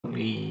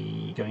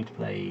Going to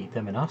play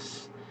Them and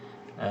Us,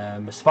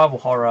 a survival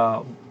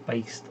horror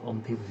based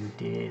on people who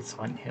did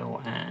Silent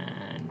Hill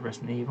and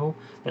Resident Evil,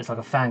 but it's like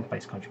a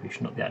fan-based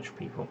contribution, not the actual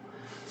people.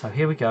 So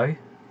here we go,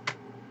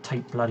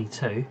 Take Bloody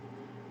 2,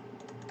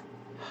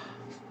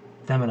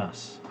 Them and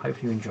Us.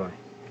 Hopefully you enjoy.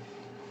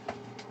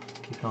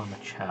 Keep an eye on the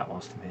chat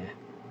whilst I'm here.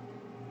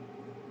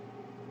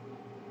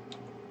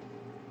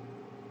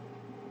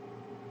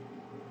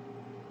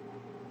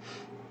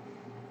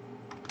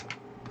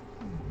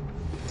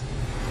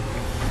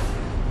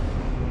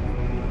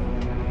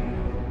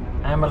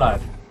 I'm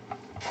alive.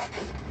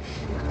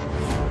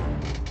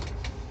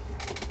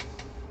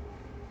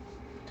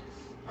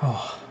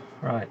 Oh,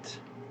 right.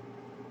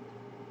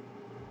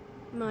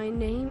 My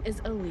name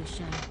is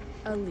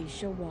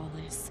Alicia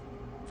Wallace.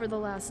 For the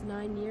last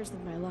 9 years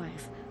of my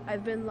life,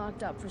 I've been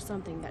locked up for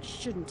something that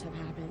shouldn't have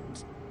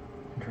happened.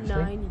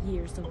 9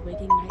 years of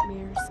waking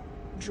nightmares,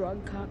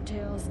 drug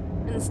cocktails,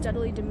 and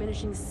steadily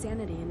diminishing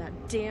sanity in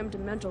that damned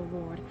mental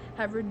ward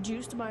have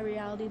reduced my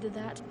reality to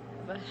that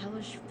of a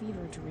hellish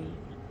fever dream.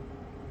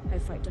 I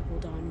fight to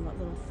hold on what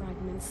little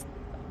fragments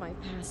of my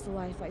past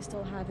life I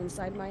still have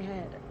inside my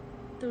head.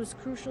 Those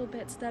crucial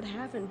bits that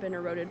haven't been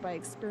eroded by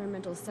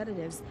experimental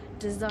sedatives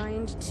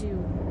designed to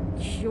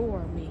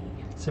cure me.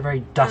 It's a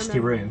very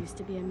dusty room. I used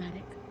to be a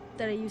medic,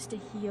 that I used to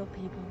heal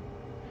people.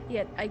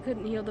 Yet I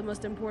couldn't heal the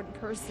most important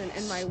person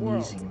in my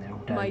world,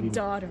 my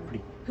daughter,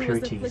 who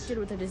was afflicted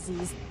with a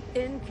disease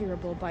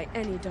incurable by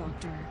any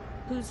doctor,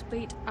 whose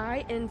fate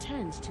I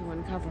intend to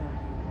uncover.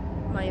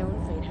 My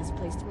own fate has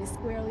placed me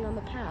squarely on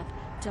the path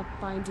to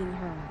finding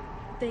her,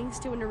 thanks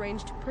to an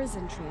arranged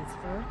prison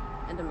transfer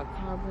and a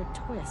macabre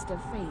twist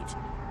of fate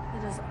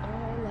that has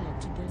all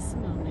led to this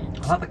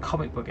moment. I like the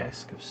comic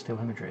book-esque of still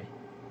imagery.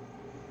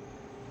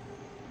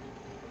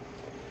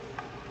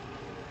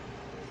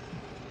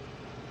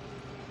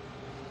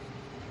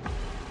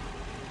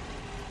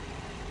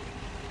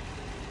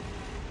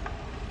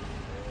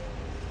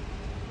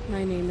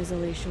 My name is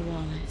Alicia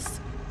Wallace.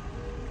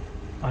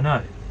 I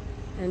know.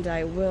 And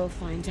I will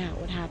find out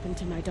what happened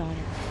to my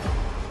daughter.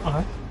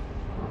 Okay.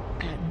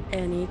 At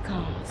any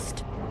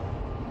cost.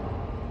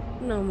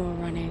 No more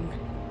running.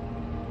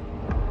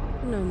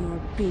 No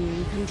more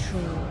being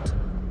controlled.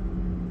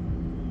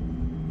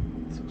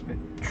 This looks a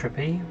bit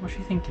trippy. What's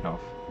she thinking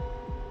of?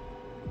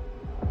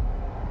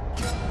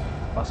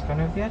 Bus going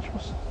over the edge?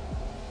 Is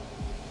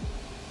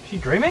she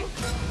dreaming?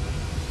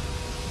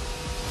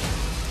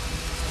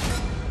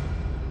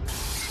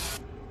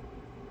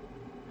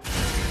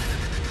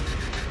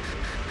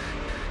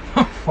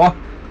 What?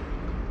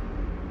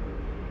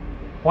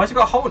 Why's it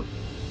got a hold?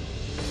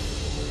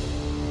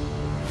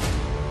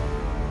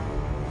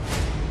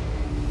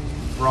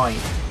 Right.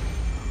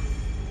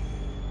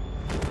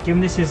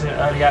 Given this is an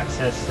early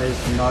access,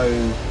 there's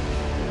no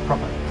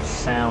proper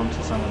sound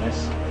to some of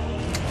this.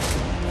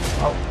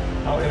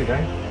 Oh, here we go.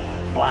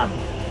 Blam.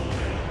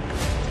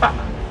 It's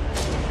Batman.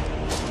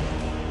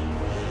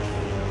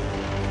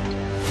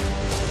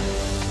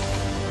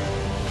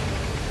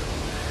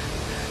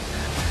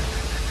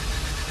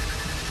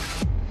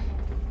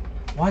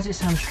 Why does it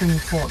sound streaming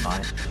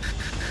Fortnite?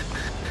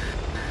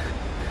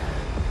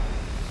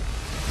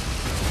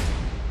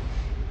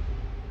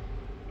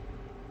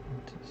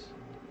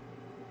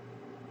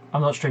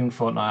 I'm not streaming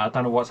Fortnite, I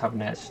don't know what's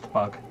happened there, it's just a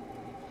bug.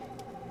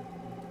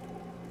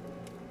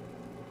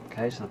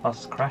 Okay, so the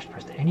bus has crashed,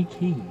 press any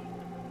key.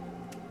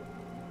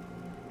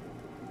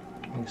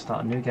 We can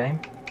start a new game.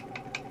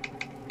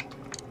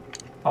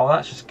 Oh,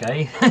 that's just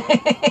gay.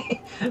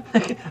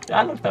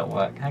 I love that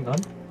work, hang on.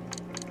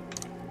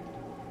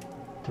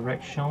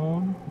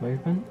 Direction,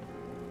 movement.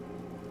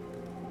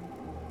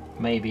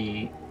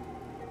 Maybe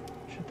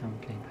shut down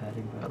gamepad,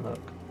 invert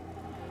look.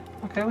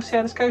 Okay, we'll see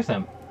how this goes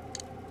then.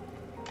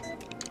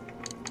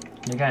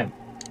 New game.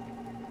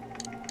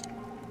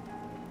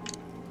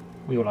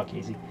 We all like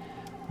easy.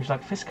 Would you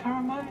like fist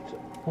camera mode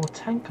or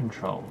tank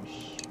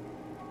controls?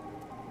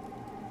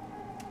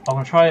 I'm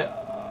gonna try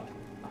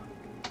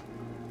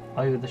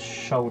over the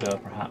shoulder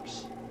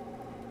perhaps.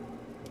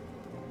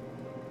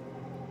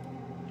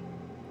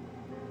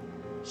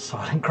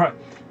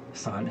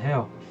 Silent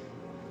Hill.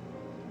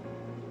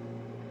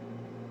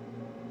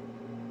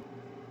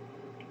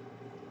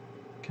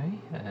 Okay,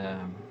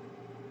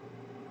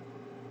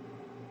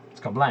 it's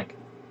gone blank.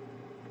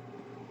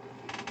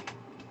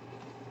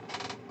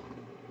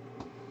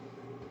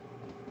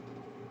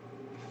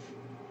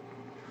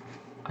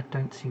 I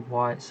don't see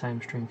why it's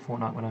saying stream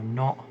Fortnite when I'm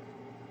not.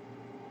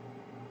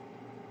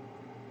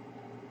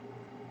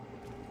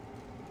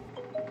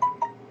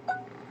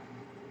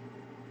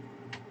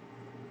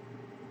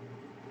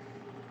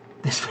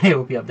 This video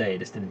will be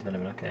updated, it's still in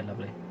development. Okay,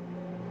 lovely.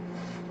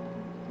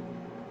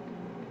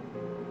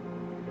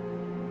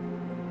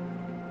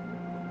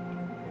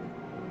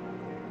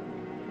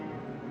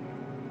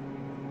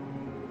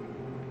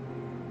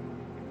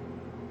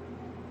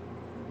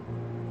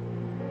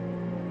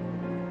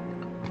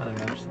 Oh, there we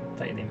go, just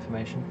updating the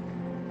information.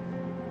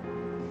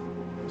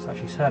 So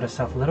she's hurt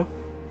herself a little.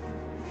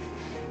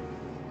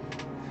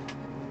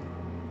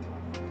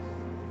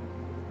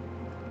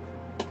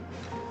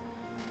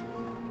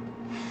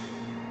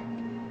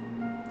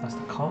 That's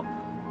the cop.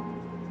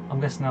 I'm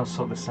guessing they'll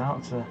sort this out.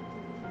 It's a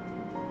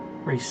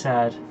very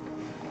sad,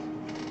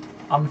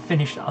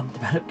 unfinished,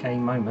 undeveloped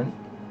game moment.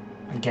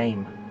 A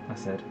game, I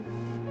said.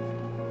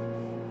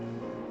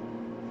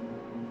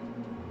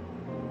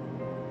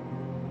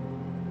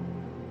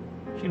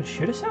 She gonna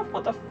shoot herself?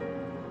 What the f...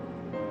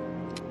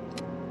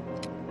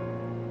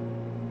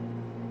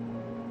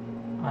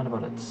 And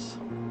bullets.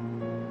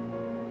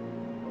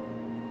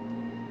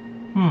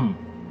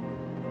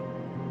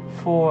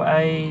 For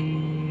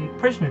a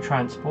prisoner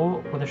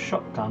transport with a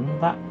shotgun,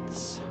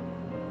 that's...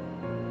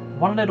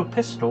 one little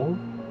pistol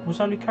was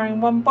only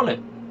carrying 1 bullet.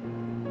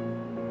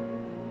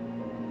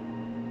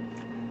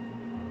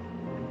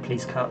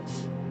 Police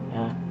cuts.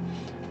 Yeah.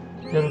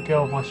 Little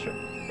girl voice.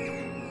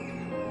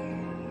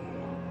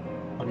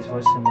 Are these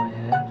voices in my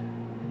head?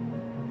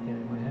 Yeah,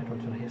 in my head, or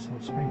did I hear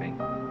someone screaming?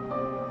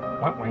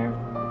 Wow, wow.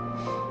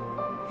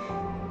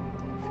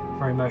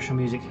 Very emotional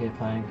music here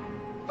playing.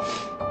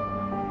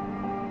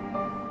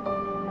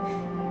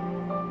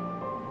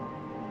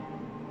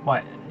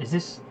 Wait, is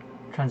this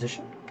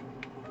transition?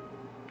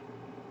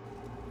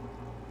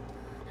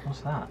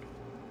 What's that?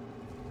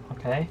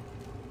 Okay.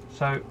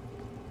 So,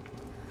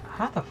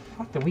 how the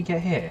fuck did we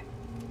get here?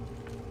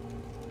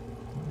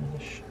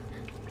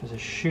 There's a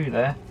shoe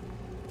there.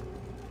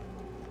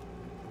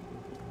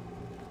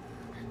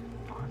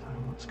 I don't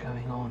know what's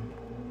going on.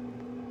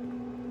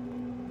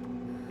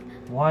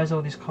 Why is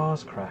all these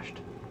cars crashed?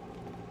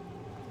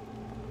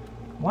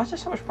 Why is there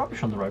so much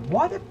rubbish on the road?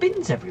 Why are there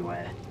bins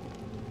everywhere?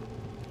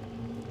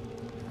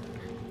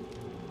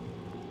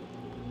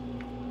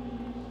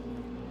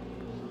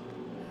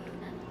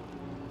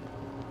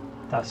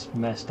 That's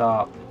messed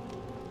up.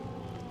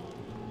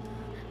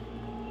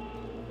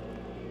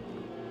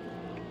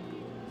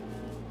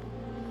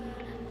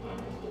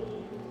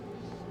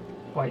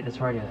 Wait,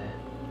 there's radio there.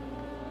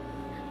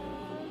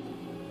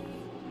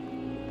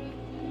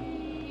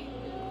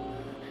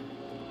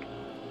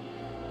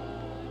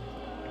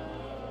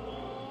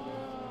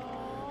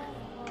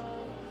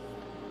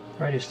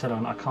 The radio's still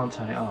on, I can't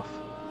turn it off.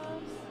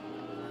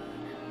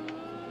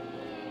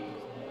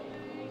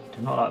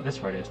 Do not like this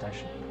radio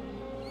station.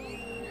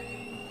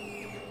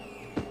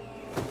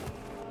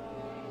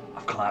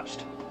 I've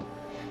collapsed.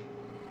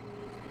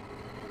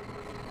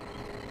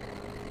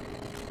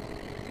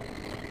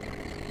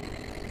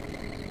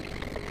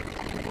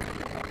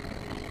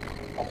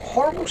 Oh,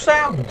 horrible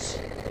sounds!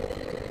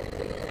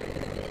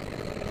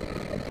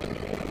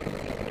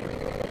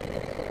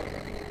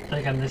 And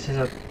again, this is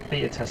a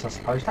beta test, I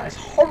suppose. That is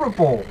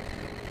horrible!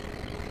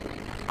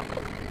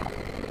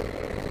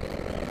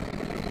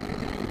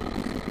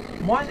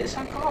 Why is it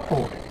so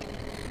garbled?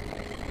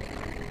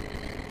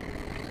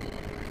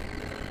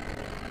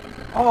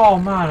 Oh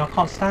man, I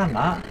can't stand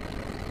that.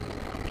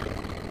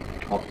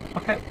 Oh,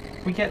 okay,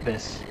 we get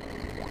this.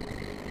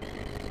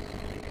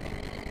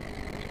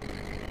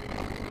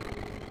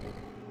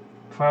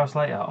 4 hours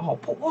later. Oh,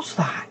 what was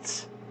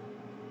that?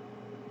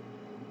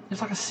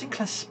 It's like a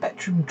Sinclair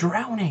Spectrum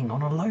drowning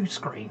on a load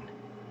screen.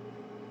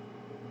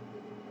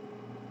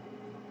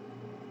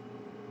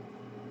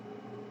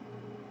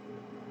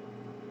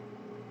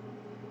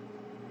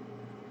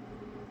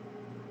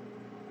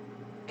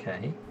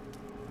 Okay.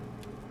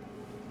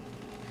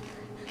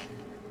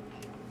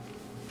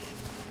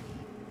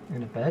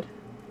 In a bed.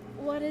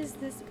 What is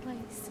this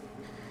place?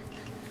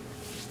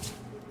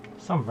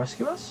 Someone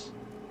rescue us?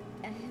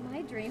 Am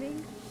I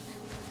dreaming?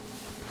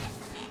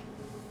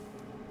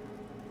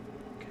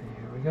 Okay,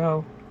 here we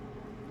go.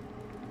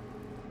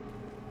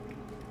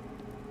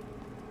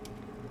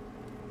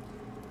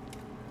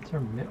 Is there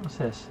a what's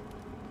this?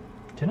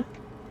 Dinner?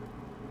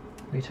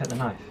 Will you take the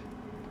knife?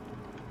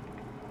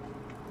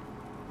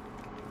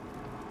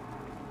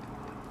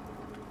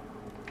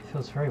 It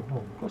feels very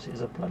warm. Of course it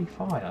is a bloody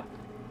fire.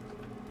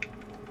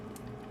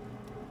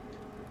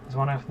 There's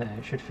one out there,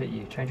 it should fit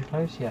you. Change your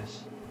clothes?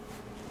 Yes.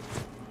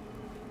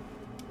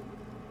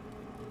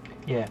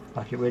 Yeah,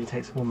 like it really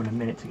takes a woman a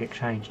minute to get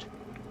changed.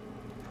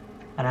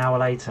 An hour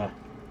later.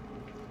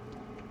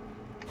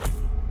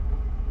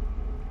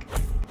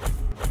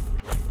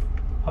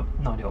 I've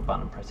no idea what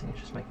button I'm pressing, it's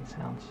just making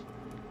sounds.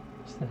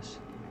 What's this?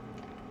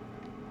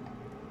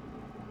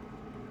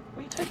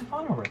 Will you take the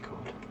vinyl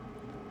record?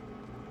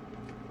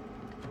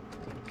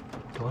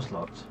 Door's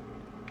locked.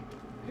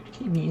 Who'd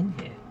keep me in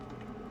here?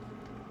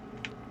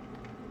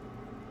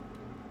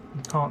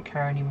 You can't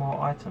carry any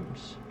more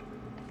items.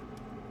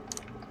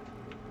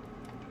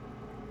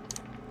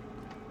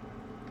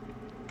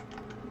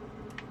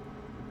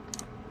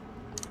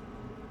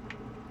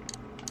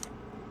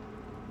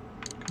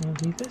 Can I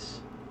leave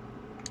this?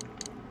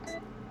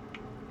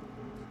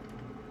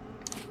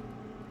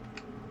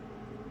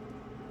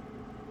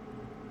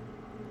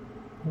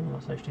 Oh,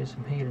 that's actually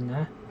some healing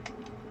there.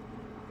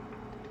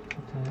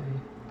 Okay.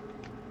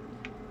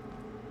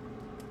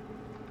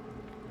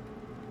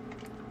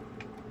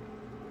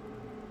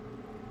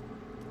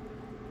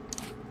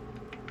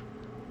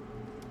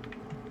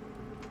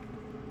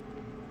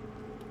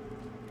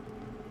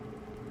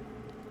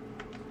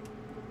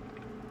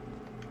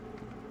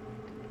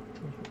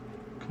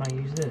 Can can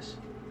I use this?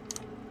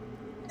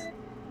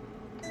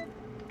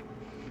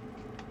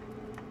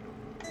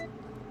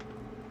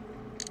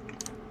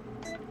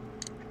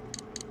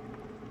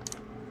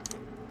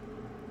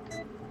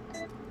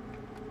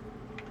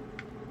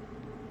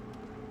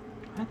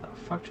 How the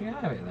fuck do you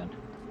get out of it then?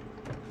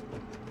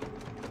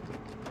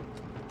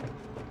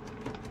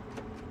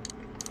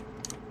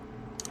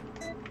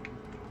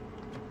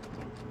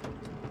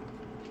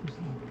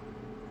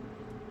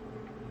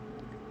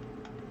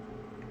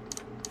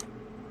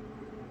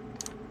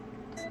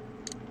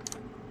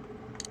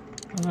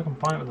 I can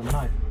find it with a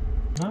knife.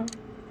 No?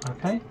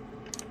 Okay.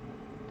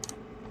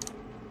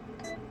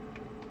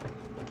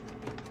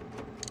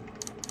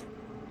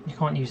 You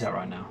can't use that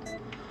right now.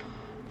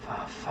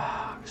 For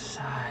fuck's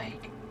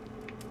sake.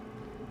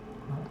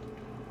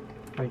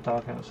 Very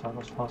dark outside, I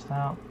was passed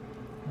out.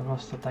 I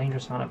lost a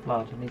dangerous amount of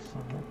blood. I need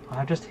something. I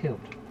have just healed.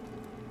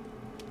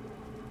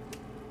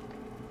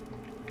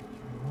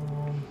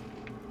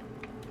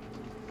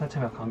 Don't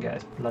tell me I can't get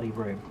this bloody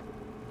room.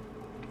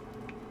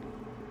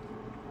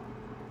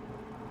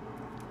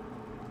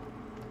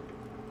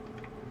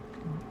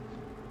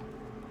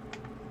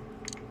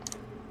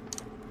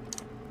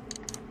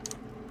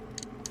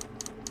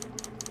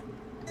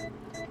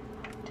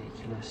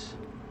 Ridiculous.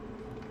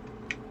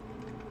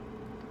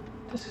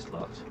 This is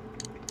locked.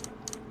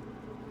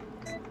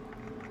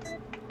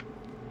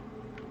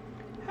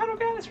 How do I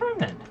get out of this room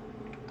then?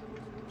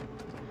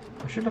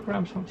 I should look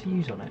around for something to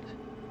use on it.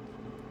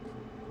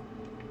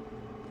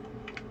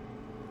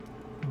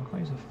 I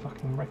can't use a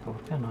fucking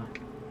record, can I?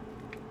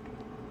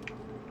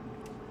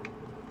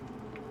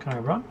 Can I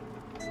run?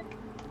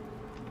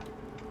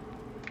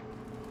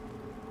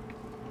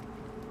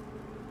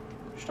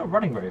 She's not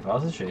running very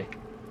fast, is she?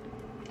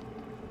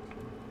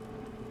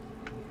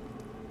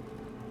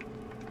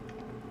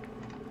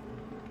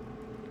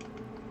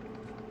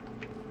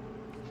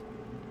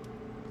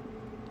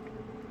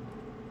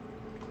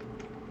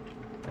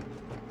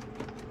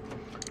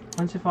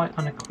 What if I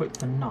unequip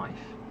the knife?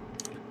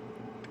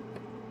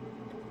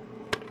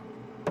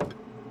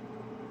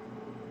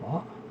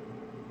 What?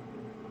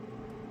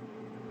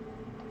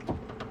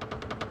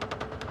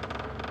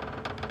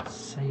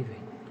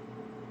 Saving.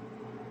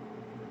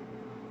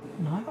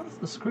 No, I thought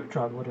the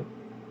screwdriver would have.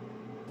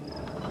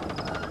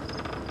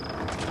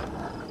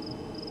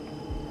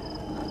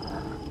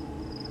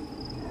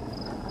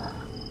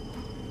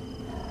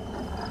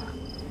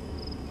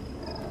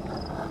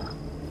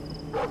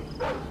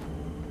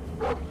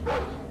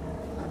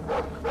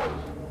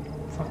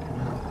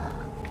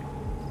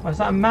 Oh, is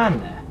that a man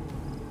there?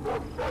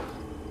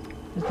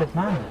 There's a dead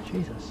man there,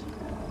 Jesus.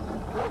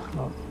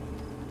 Look.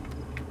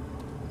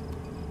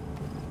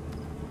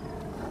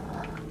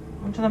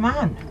 Onto the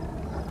man!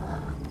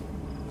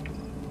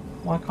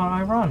 Why can't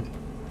I run?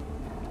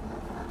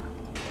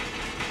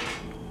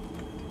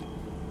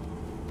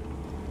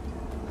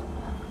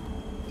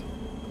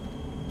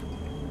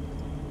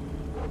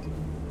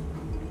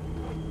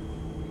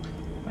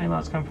 Maybe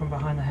that's coming from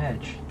behind the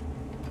hedge.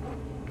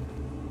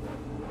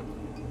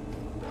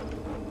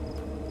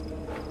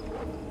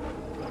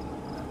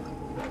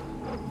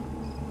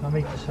 I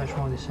need to search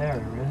more of this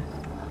area, really.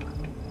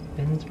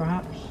 Bins,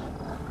 perhaps?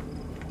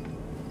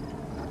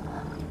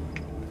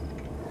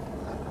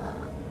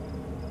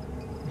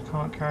 You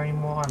can't carry any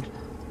more items.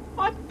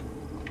 I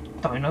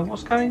don't know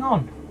what's going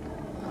on.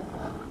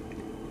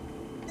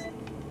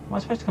 Am I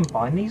supposed to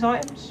combine these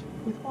items?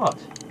 With what?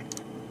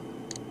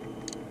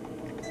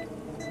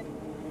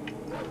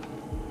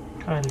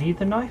 Can I leave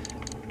the knife?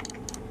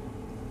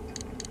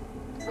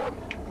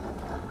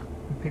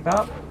 And pick that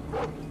up?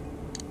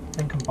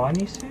 Then combine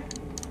these two?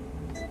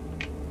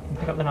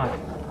 Pick up the knife.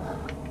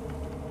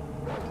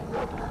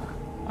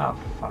 Oh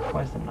fuck,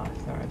 where's the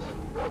knife? There it is.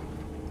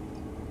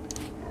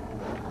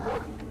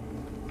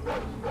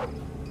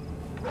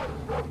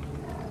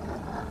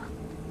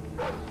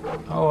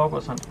 Oh, I've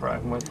got something to throw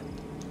him with.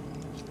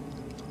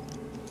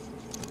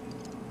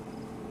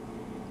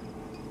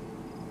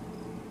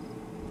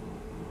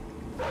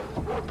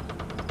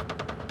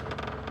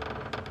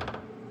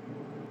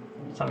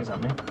 Something's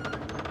happening.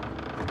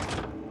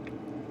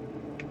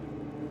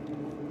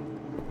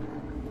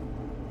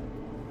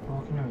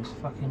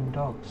 Fucking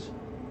dogs. Is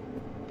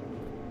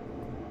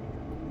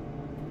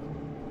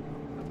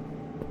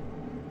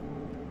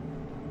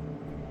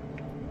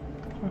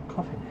there a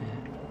coffin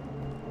here?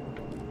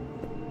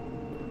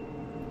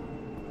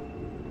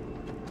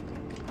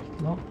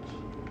 Locked.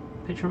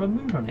 Picture of a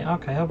moon on it.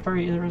 Okay, how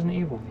very is the Resident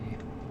Evil view?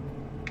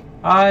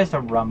 Ah, it's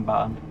the run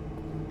button.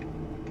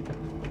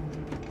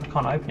 I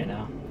can't open it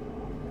now.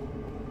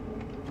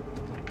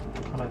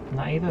 Can't open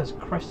that either. There's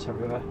crests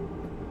everywhere.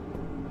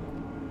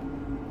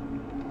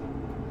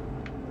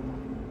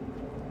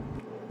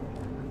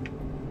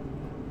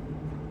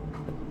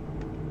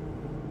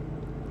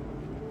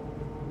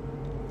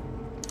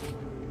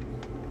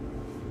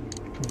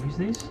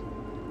 These?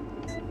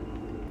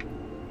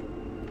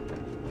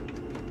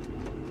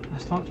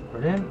 That's not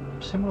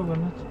brilliant. Similar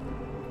one.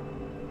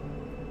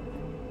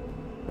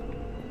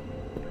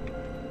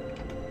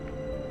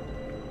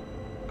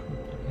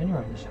 Can't do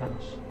anywhere in this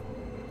house.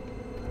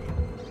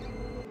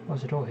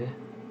 Where's the door here?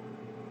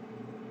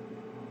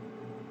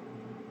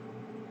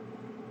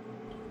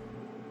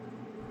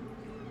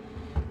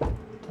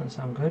 Doesn't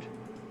sound good.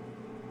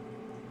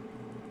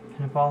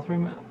 In the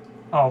bathroom?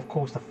 Oh, of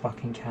course the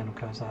fucking candle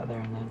goes out there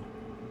and then.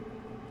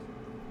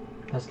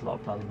 There's a lot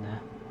of blood in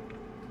there.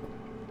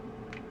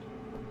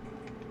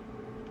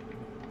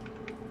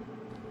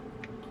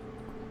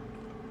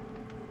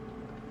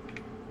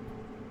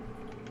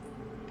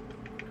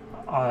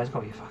 Oh, there's got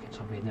to be a fucking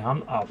zombie in there.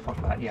 Oh,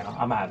 fuck that. Yeah,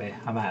 I'm out of here.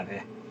 I'm out of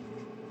here.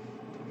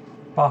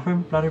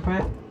 Bathroom? Bloody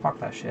prayer? Fuck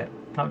that shit.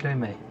 Not doing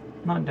me.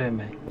 Not doing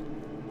me.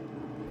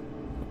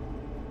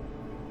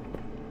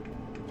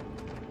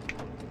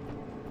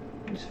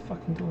 These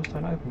fucking doors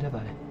don't open, do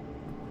they?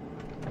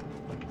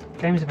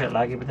 Game's a bit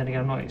laggy, but then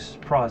again I'm not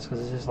surprised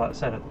because it's just like I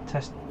said, a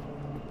test.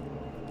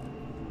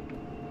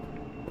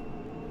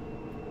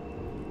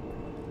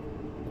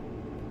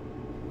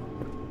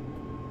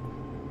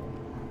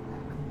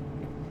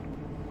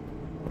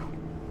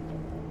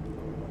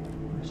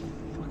 Those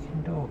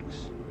fucking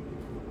dogs.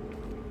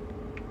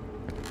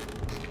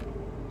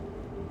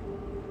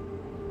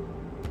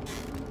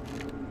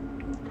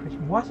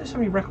 Why is there so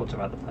many records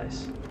about the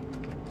place?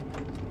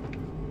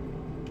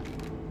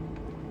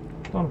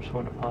 I'm just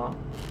falling apart.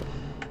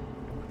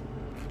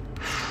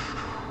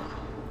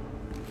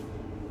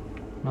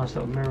 Nice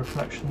little mirror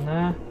reflection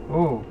there.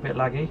 Oh, a bit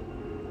laggy.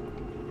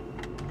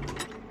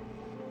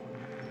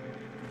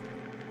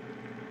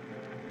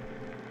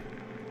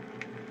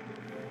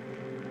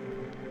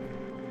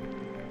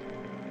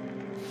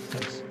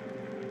 It's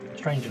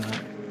strange, isn't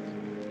it?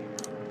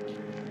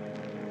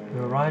 We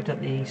arrived at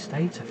the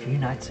estate a few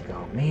nights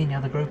ago. Me and the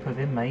other group of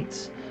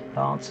inmates that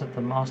answered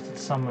the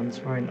master's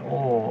summons were in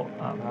awe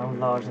of how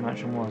large the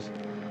mansion was.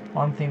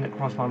 One thing that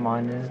crossed my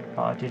mind is,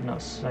 but I did not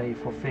say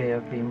for fear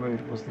of being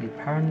rude, was the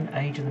apparent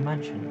age of the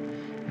mansion.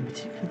 In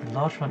particular, the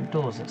large front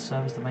doors that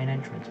serve as the main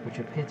entrance, which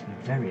appear to be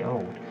very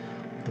old.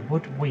 The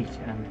wood weak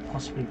and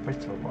possibly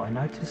brittle. I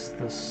noticed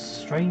the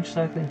strange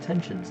circling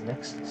tensions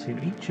next to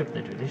each of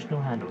the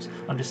traditional handles.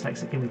 I'm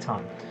dyslexic, give me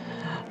time.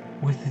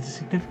 With the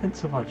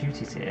significance of our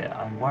duties here,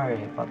 I'm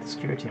worried about the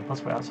security and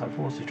possible outside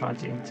forces trying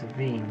to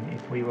intervene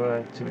if we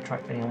were to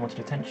attract any unwanted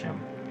attention.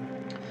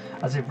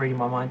 As if reading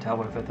my mind,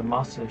 however, the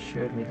master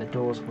assured me the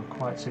doors were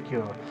quite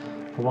secure,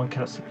 for one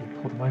cannot simply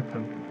pull them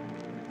open.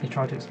 He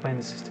tried to explain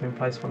the system in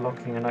place for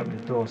locking and opening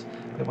the doors,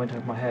 but it went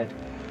over my head.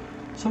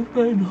 Some kind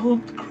of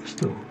enhanced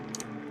crystal.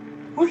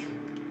 What?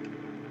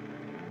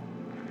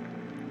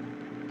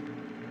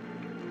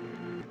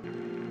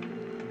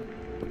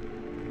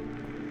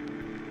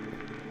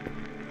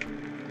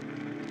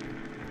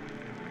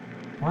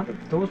 Why did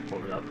the doors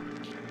pull up?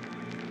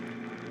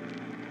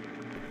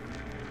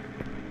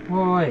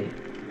 Wait.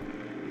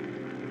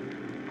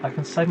 I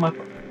can save my...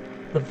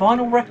 The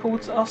vinyl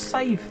records are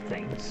save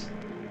things.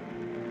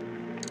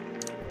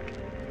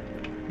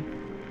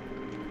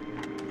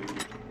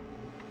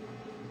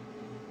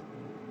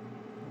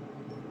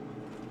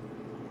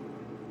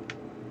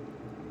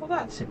 Well,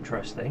 that's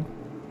interesting.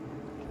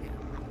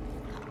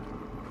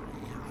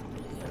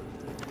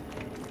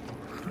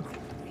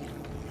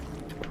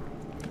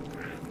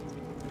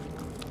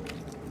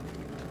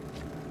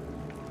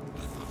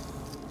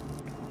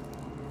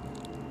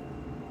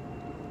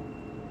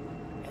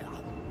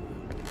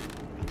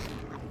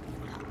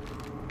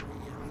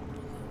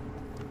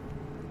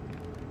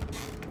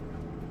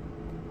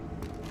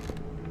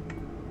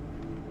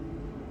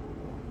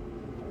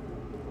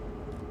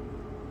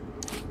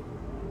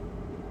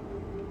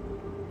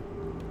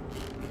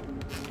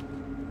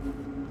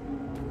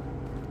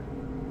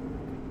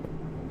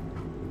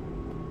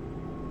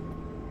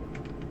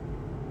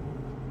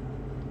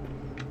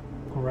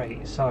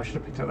 Great, so I should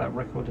have picked up that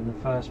record in the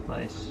first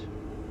place.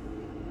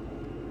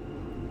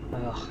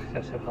 Ugh. I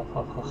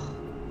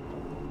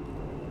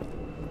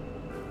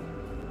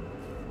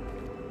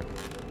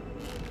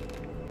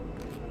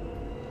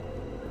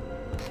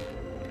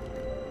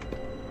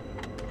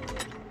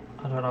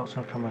don't know what's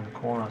going to come around the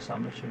corner or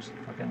something. Let's just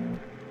fucking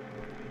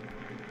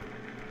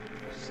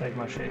save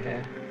my shit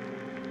here.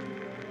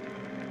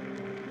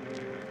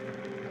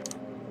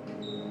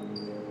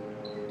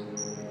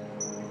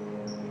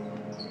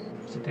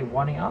 Does it do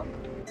winding up?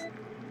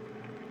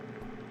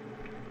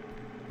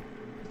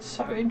 It's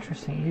so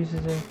interesting. It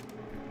uses a...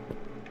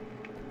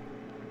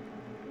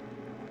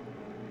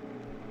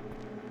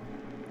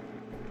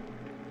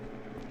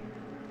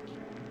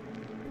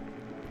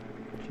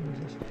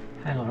 Jesus.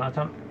 Hang on, I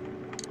don't...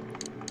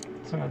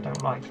 Something I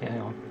don't like here,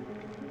 hang on.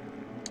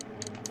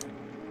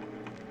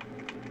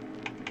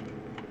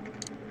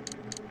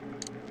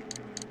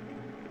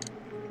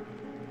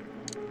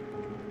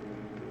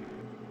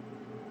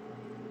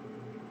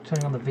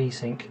 Turning on the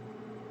V-Sync.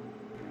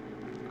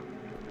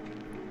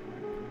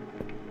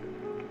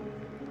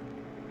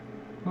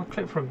 I'll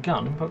click for a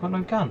gun, but I've got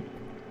no gun.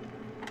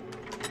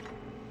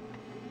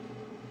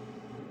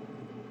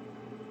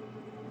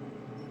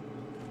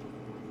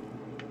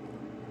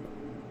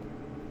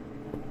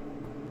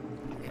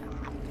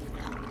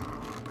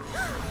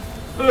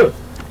 Ugh.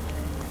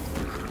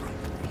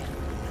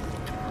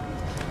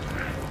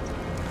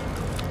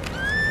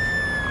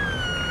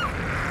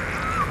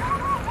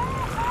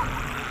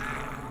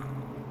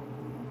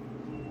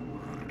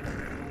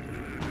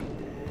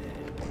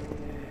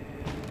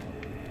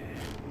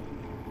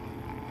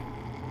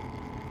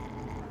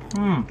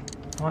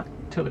 Might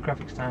tilt the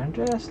graphics down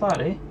just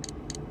slightly.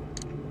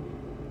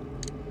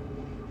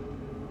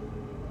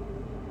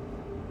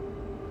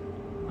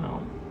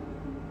 Oh.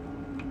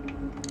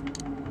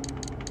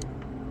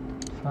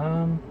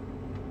 Firm.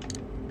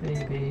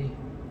 Baby.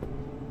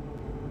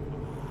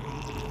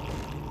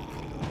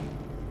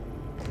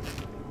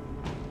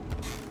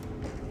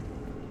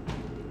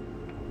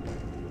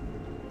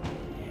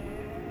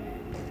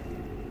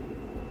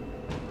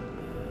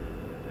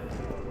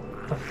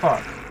 The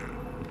fuck?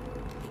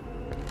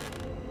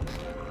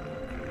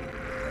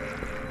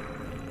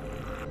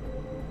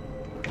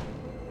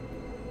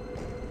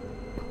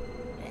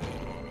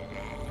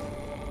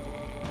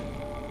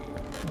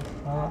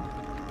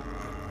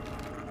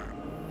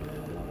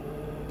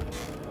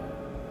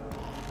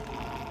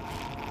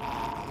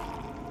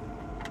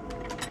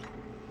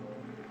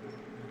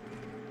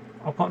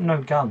 I've got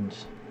no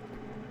guns.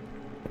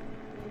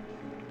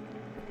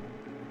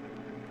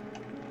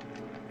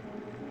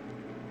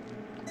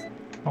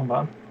 Wrong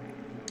button.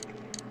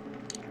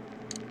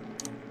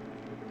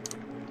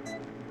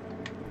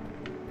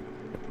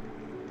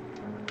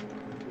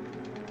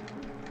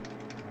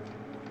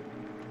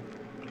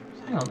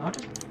 Hang on, I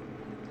just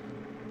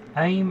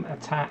aim,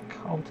 attack,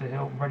 hold to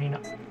hill, ready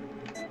now.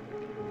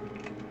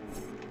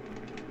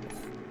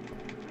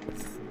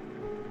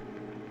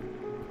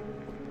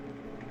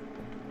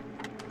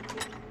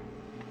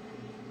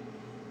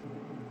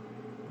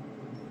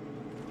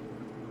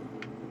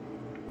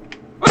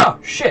 Oh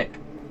shit!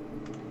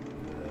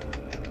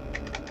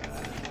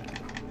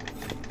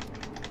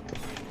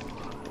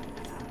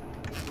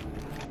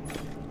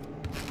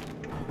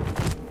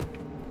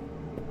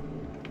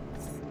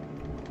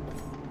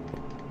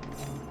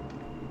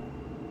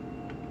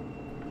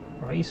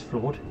 Right, he's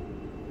flawed.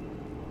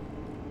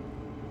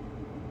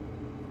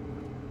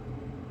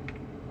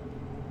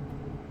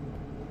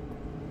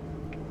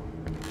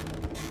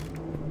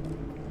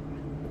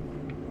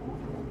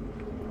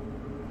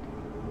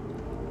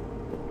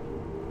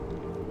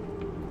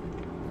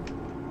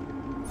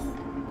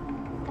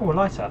 Oh, a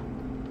lighter.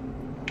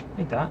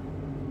 Need that.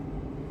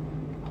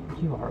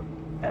 You are a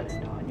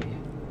bellend, aren't you?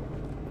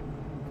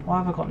 Why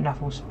have I got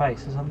naffle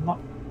space? There's a lot.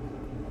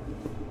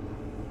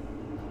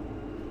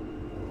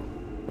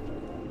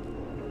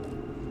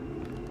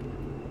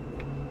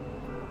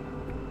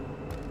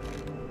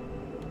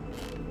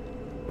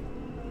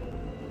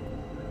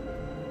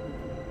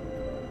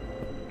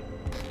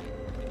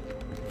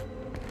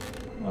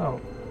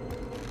 Well,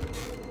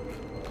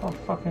 can't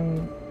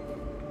fucking.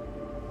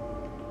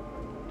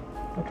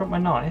 I dropped my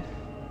knife.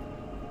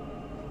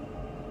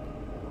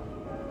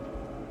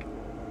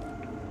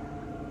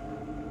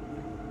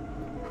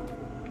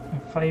 In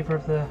favour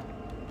of the.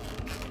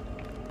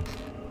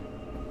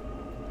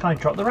 Can I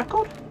drop the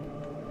record?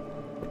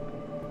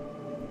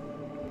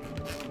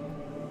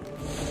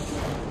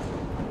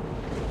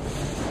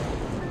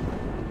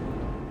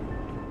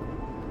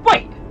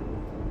 Wait!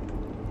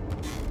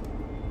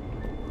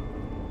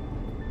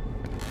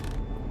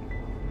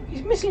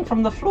 He's missing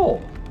from the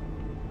floor.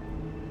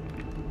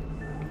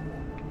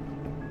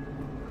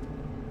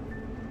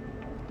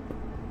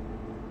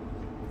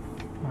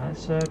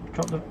 Let's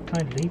drop the.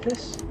 Can I leave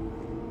this?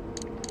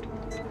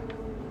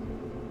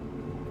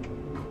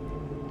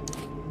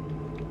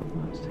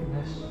 Let's take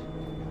this.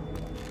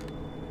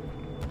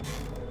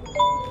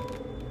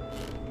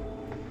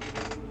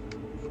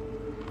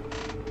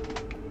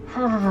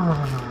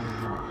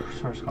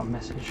 Sorry, it's got a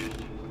message.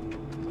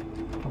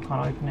 I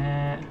can't open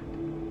it.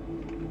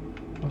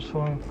 I'm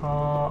falling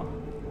apart.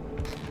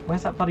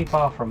 Where's that bloody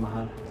bathroom I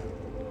had?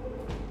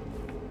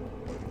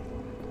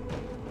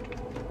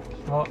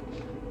 It's locked.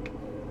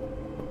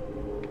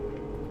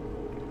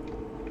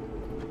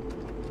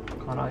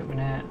 Can't open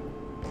it.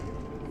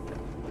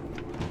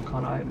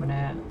 Can't open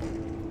it.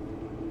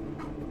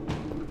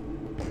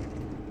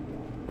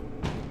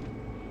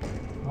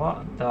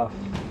 What the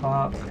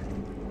fuck?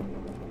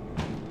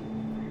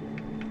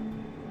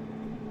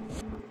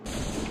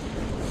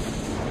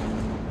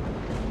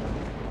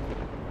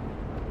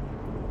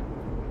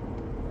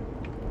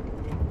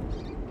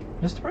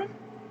 Mr. Broom?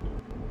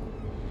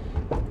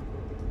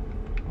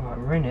 Alright,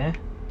 we're in here.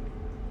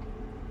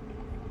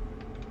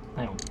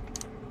 Hang on.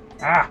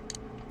 Ah!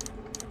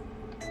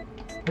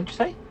 What did you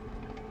say?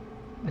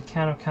 The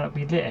candle cannot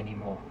be lit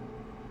anymore.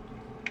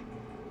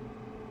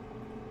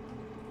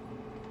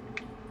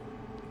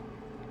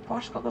 But I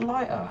just got the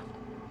lighter.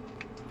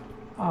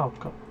 Oh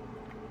god.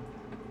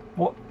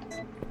 What?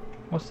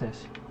 What's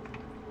this?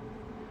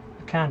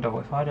 A candle.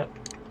 If I had it.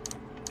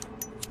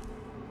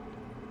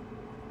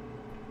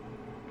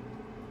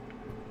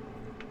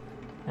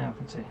 Now I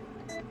can see.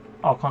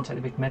 Oh, I can't take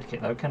the big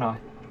medkit though, can I?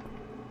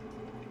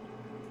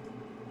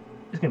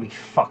 It's gonna be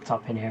fucked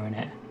up in here,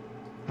 innit?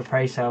 The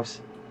praise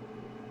house.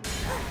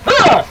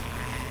 Ah!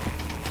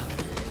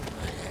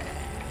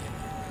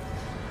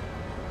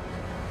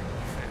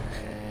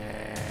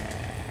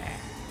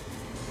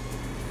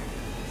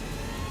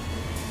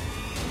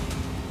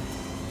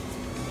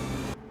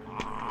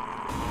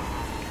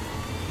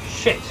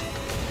 Shit!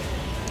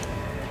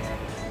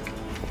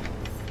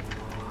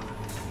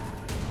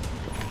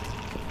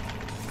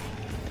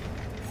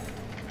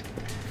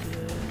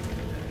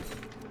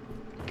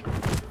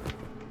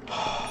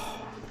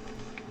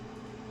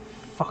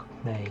 fuck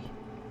me.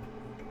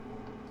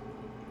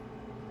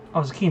 Oh,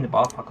 there's a key in the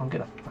bath. I can't get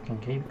the fucking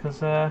key because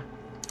got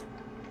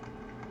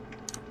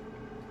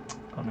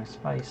no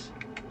space.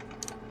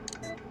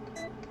 Can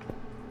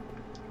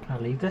I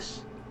leave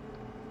this?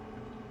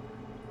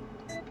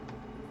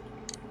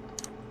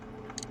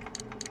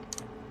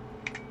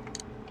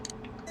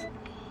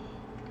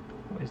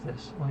 What is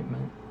this?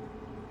 Ointment.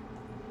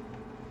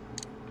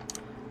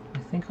 I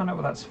think I know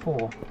what that's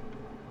for.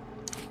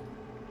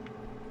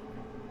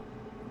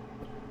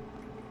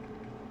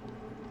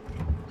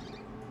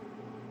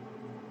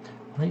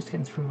 I think it's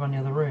getting through one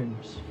of the other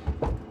rooms.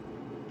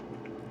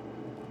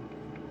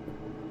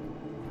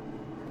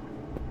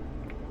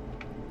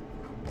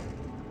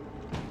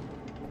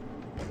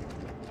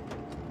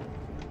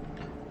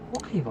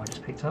 What key have I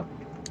just picked up?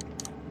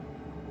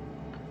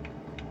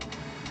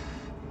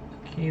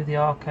 Key of the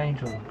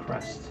Archangel on the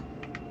crest.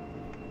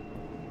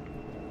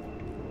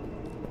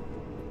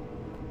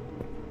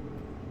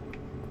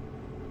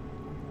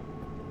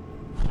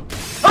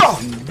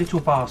 Oh, you little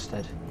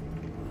bastard!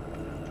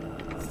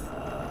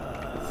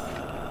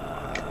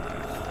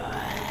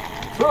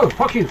 Oh,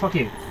 fuck you, fuck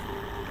you!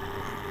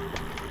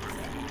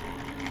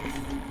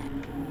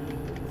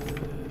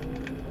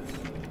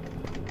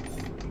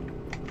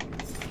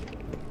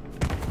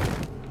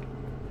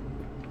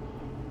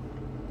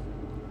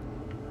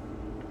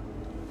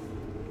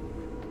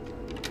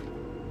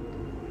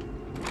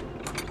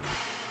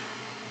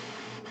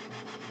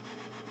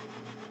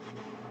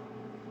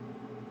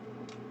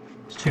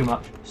 It's too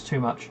much, it's too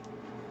much.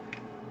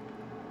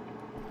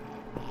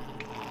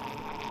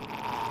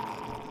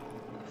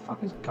 What the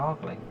fuck is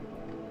gargling?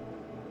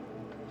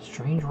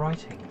 Strange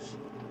writings.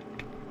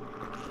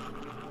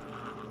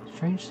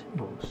 Strange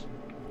symbols.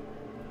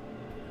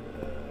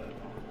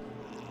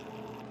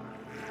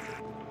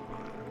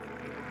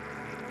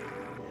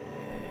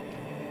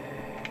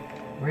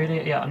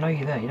 Really? Yeah, I know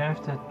you're there. You don't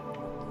have to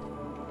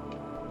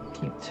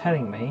keep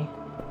telling me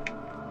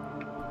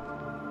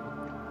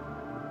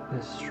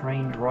there's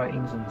strange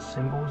writings and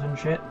symbols and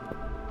shit.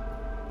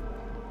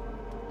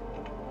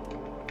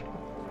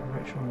 A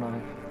ritual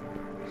knife.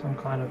 Some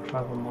kind of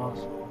travel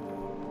mask.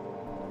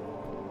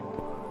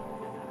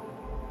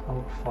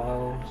 Old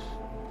files.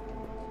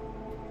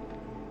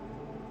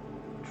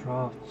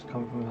 Drafts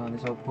come from behind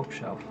this old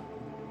bookshelf.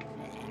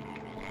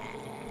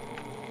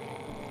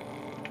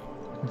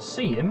 I can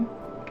see him.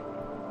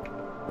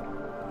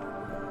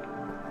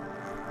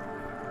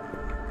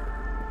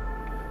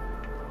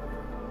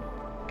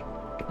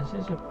 This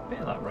is a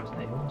bit like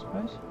Resident Evil, I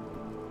suppose.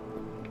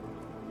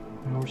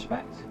 In all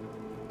respect.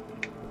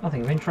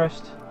 Nothing of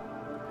interest.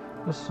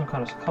 This is some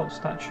kind of cult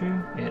statue.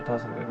 Yeah, it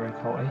does look very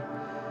culty.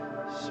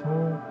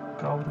 Small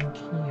golden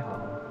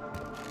keyhole.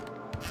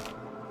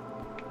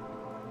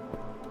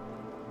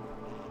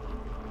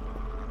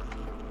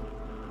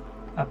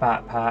 A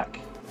backpack.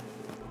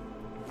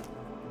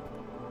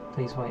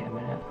 Please wait a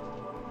minute.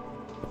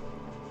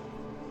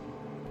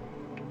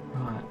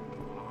 Right.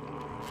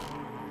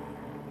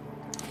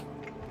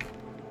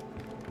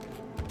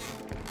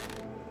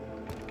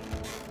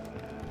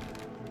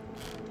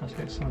 Let's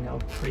get some of the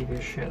old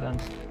previous shit then.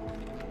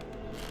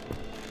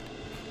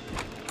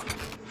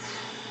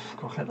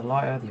 Gotta collect the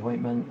lighter, the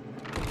ointment.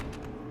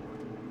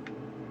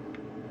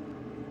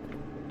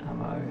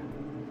 Ammo.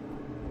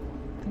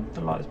 I think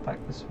the lighter's back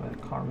this way,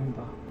 I can't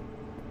remember.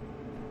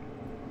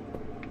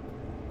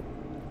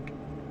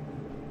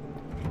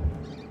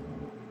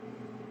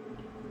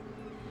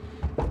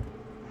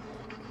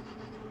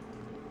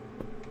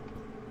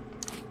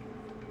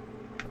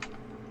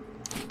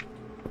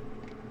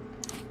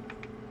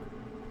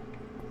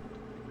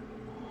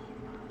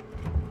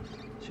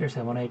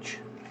 Seriously, I'm on edge.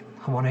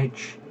 I'm on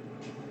edge.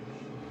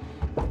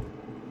 Am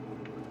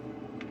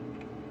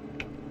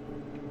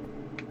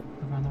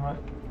I going the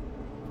right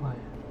way?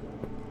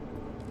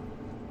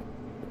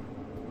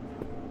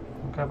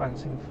 I'll go back and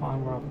see if I can find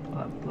where I put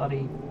that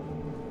bloody...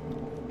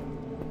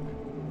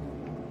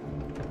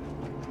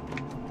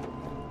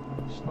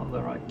 It's not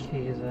the right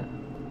key, is it?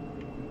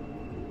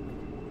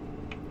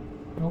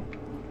 Nope.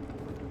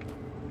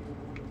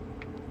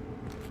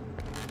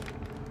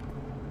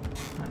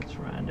 That's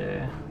around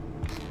here.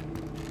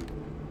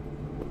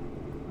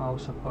 I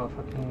also put a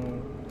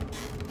fucking...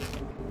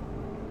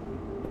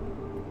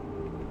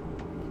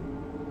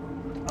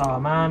 Oh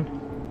man.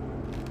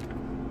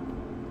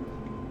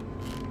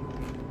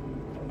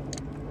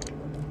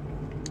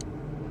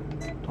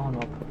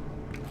 Doorknob.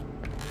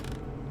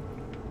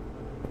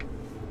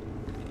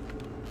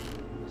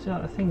 See,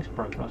 like the thing's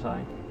broken or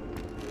something.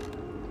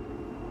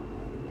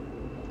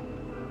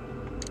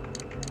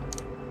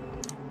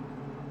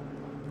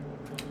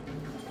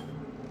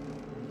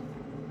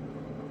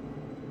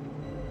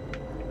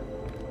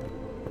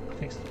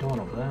 Fix the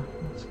doorknob there.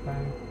 Let's go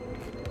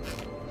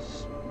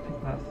pick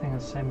that thing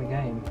and save the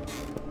game.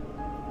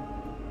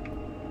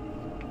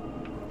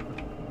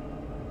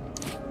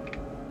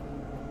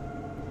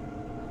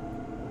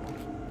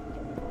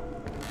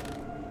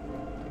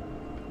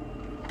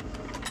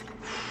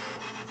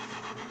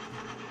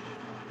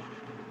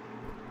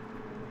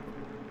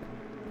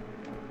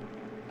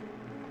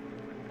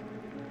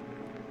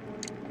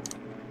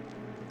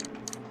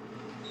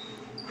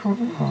 What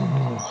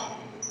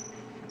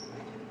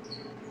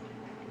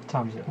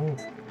time is it? Oh,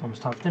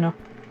 almost time for dinner.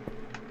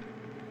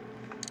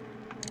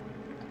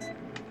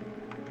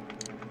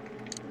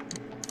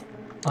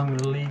 I'm going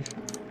to leave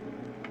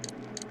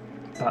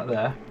that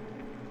there.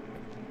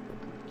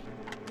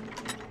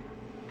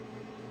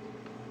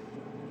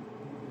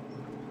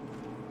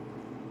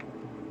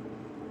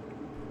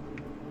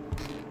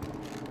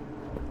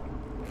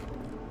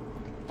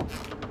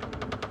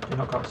 Do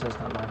not go upstairs to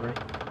that library.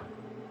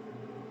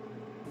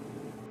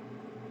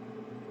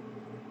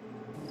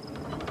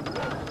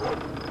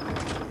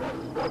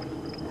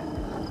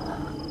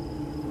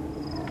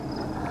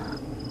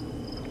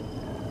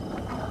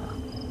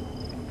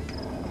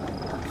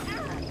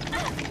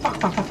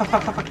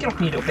 Fuck, get off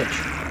me, little bitch.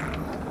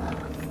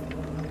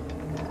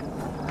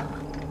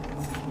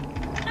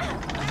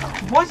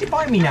 Why is he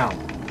biting me now?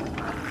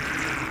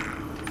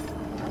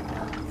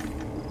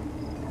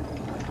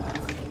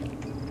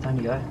 Down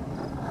you go.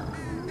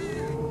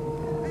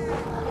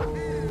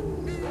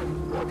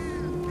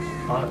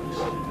 Bollocks.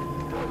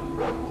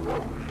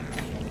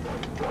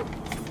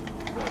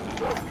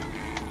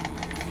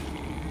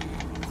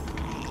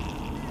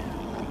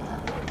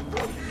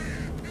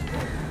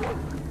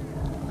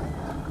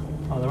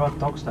 Oh, there are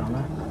dogs down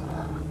there.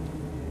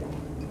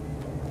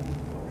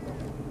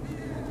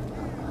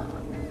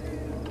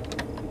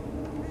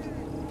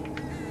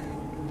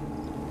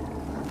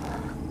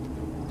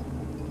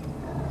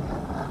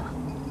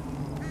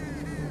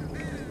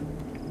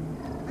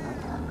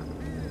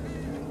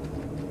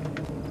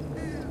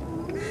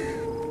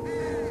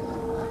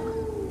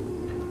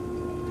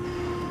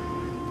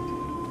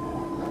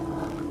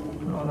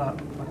 Look at that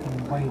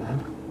fucking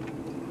wailing.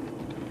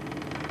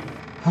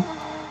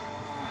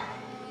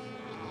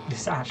 This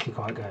is actually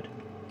quite good.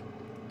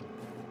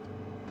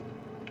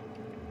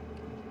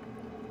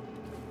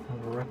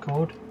 Have a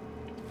record.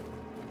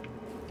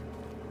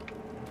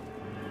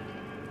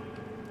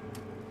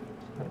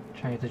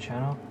 Change the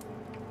channel.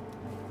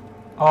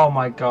 Oh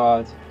my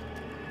god.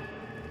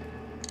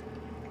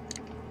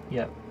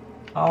 Yep.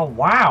 Oh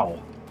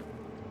wow.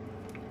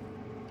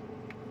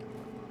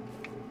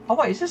 Oh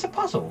wait, is this a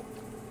puzzle?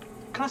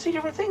 Can I see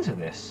different things with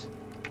this?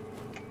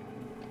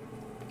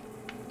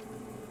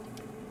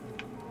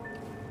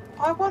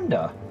 I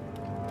wonder.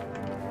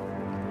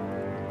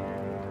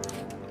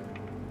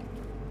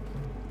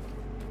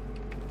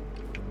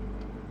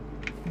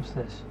 What's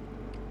this?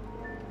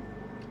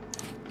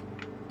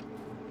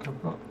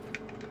 I've got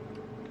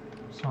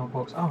small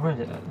box. Oh,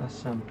 really? That's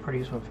some pretty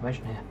useful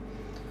information here.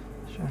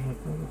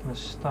 Showing my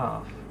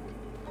staff.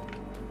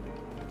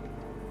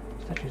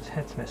 Statue's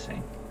head's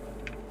missing.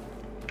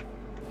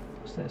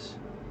 What's this?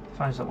 The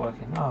phone's not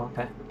working. Oh,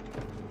 okay.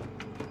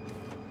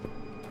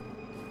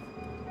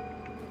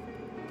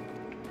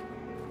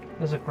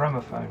 There's a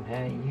gramophone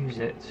here, use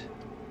it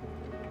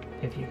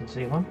if you can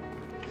see one.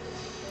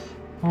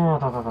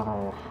 I'm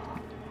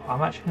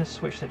actually going to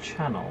switch the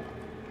channel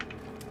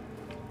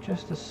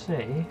just to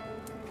see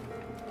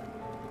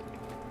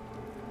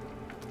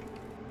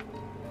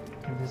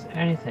if there's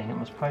anything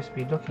I'm supposed to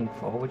be looking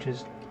for which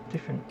is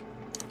different.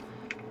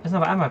 There's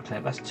another ammo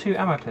clip, that's 2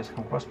 ammo clips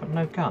come across but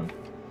no gun.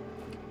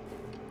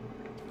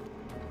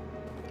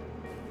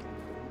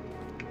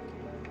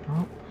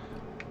 Oh,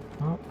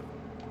 oh.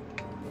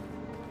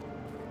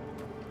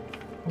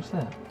 What's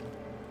that?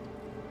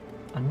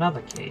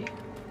 Another key.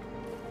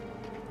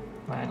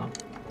 Wait, hang on.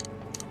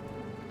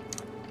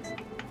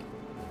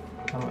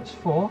 I don't know what it's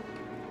for.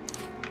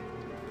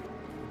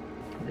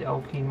 But the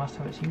old key must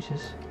have its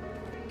uses.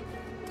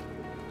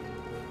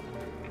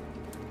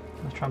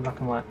 Let's try black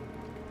and white.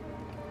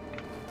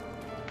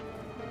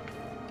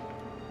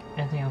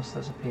 Anything else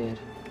that's appeared?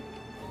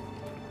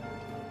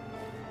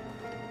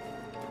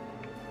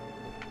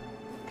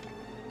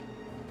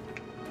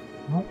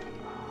 Nope.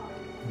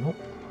 Nope.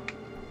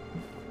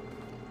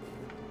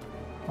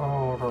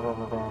 Oh, da, da,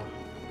 da, da.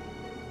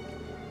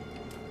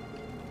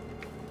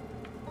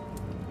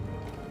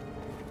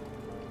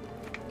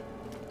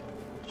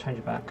 Change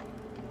it back.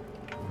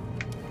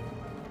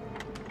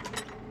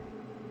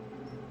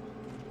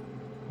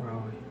 Where are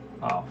we?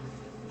 Oh,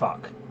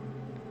 fuck.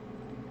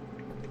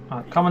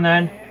 Alright, come on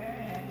then.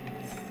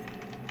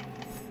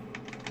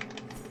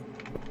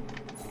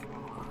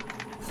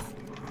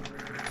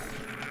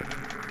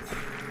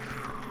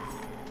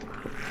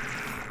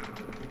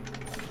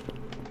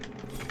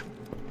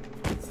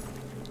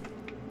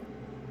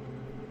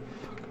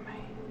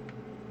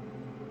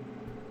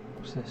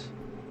 This?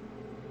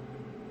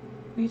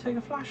 Will you take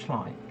a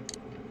flashlight?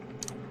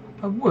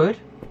 I would,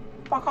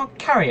 but I can't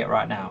carry it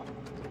right now.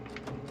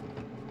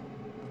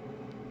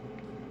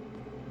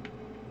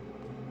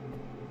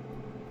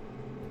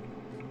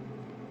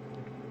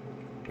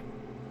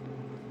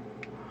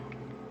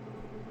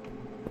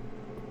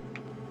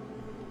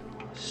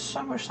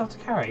 So much stuff to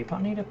carry, but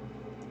I need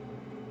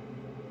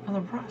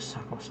another rat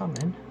sack or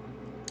something.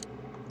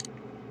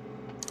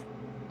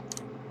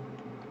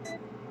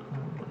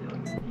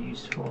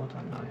 Used for, I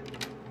don't know.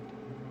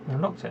 I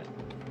unlocked it.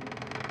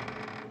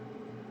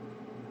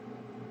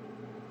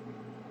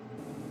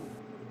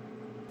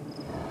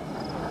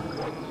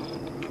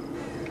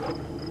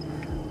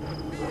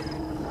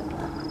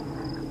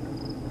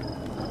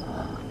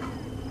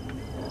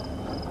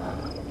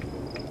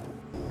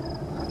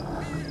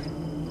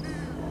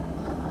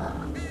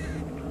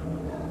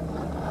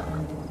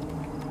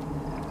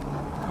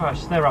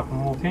 Christ, they're up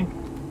and walking.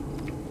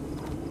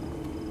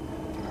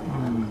 I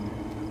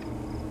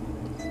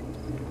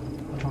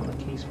don't know what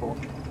the key's for.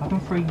 I can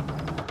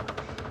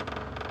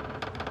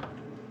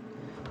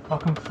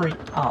free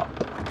up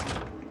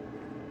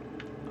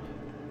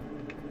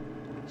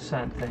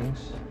certain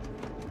things.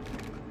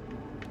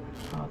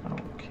 I don't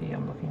know what key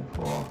I'm looking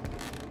for.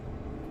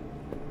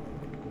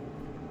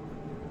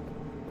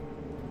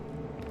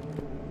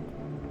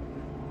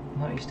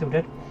 No, he's still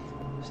dead.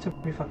 Still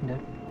pretty fucking dead.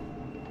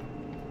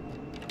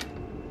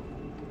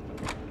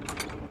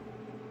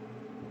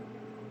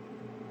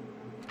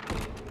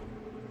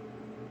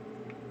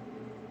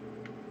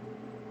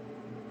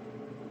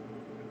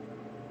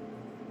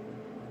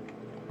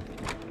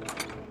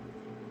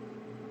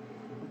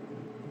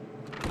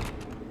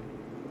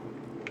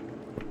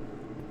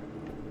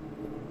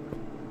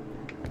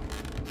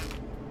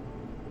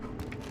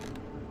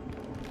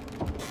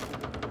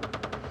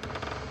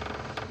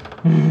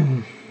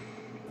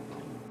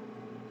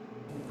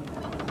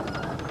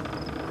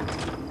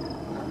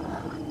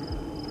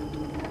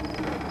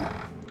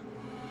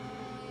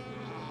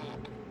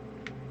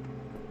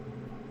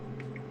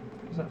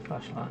 Where's that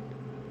flashlight?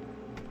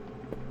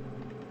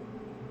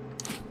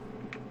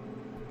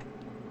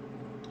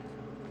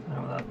 I don't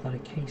know what that bloody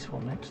key's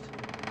for next.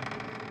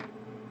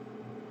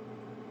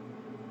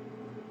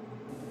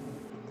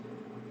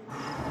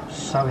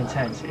 So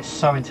intense, it's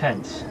so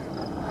intense.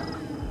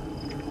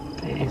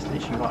 It is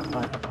literally like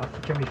I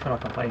generally feel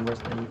like I'm playing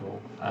Resident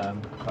Evil,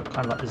 but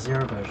kind of like the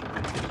Zero version,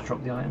 to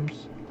drop the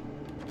items.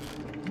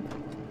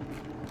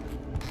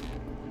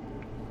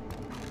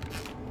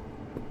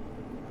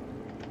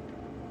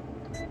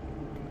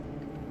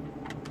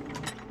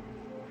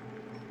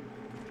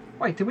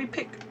 Wait, did we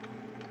pick?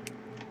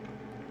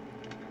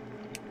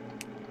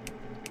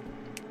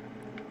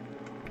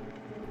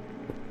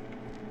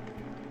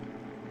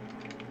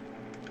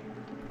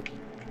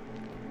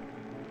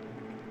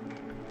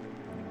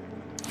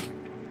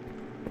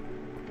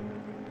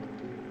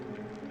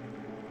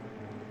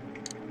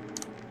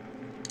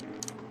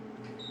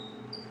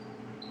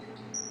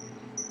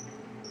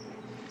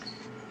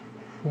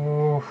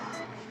 Oh.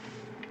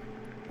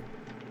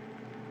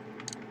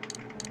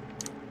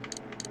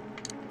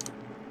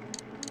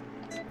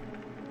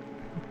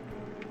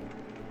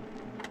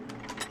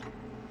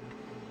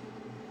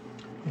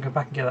 I'll go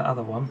back and get that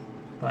other one,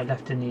 but I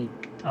left in the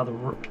other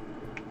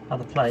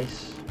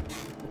place,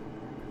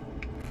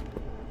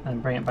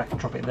 and bring it back and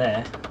drop it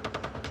there.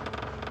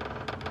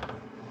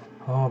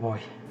 Oh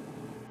boy.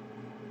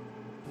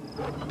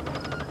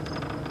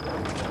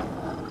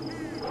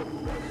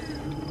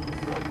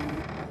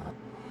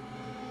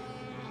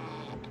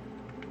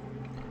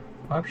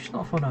 I hope she's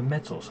not on her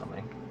meds or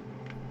something.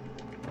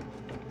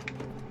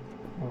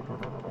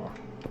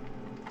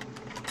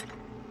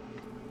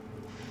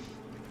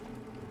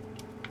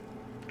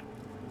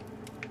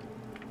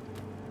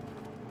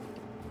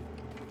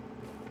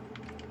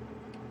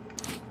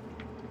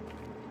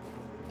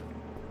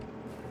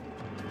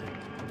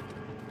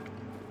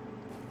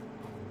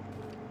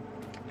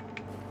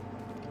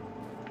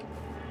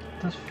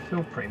 It does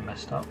feel pretty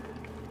messed up.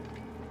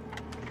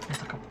 It's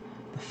like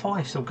the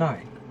fire's still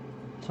going.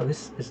 So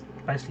this is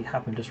basically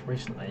happened just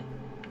recently.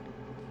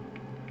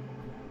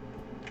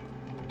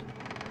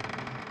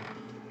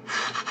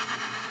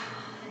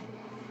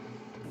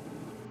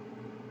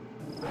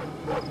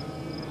 I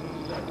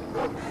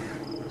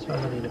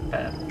suppose I need a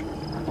better,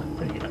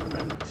 pretty good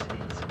better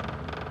teeth.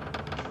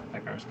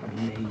 That goes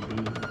maybe,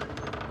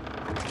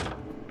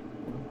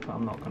 but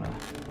I'm not gonna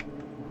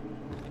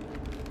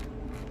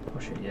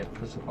push it yet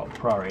because I've got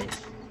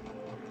priorities.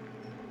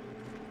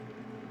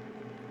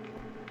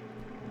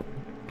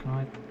 Can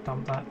I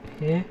dump that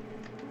here?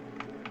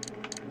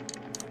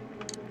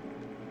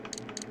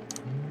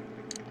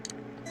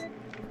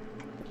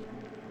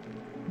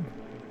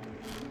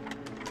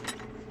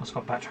 I've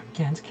got backtrack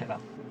again to get that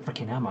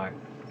freaking ammo.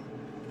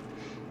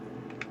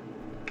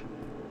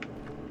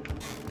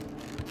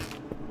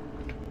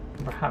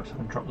 Perhaps I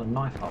can drop the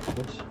knife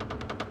afterwards.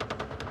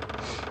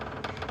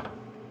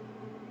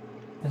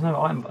 There's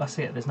no item. I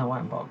see it. There's no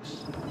item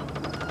box.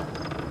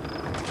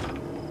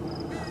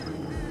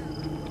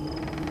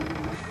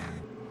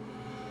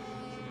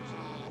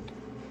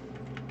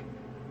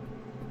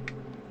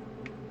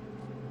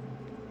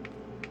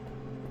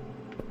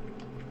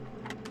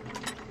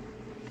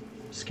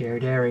 Scary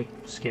dairy,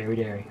 scary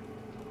dairy.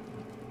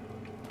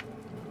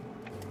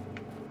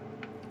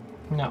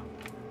 No.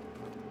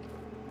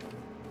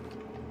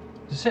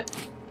 Is this it?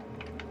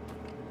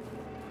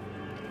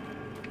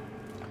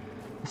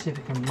 Let's see if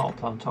it can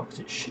multiply on top, because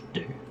it should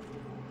do.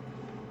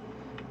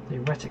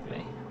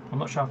 Theoretically. I'm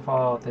not sure how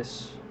far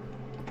this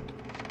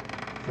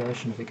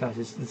version of it goes.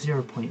 It's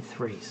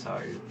 0.3,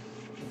 so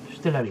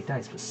still early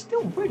days, but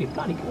still really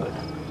bloody good.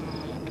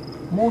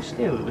 More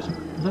steel. It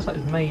looks like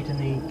it was made in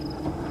the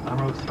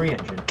Unreal 3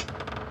 engine.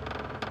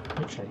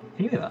 Literally.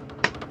 Can you hear that?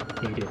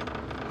 Yeah, you did.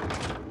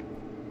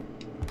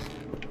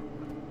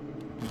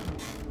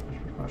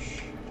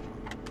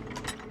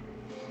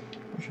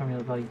 Show me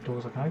the bloody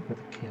doors I can open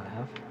with the key I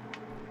have.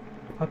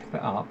 if I pick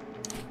it up,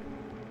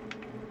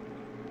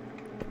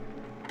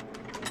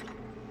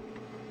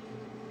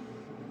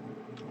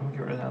 I'll get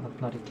rid of that other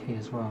bloody key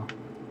as well.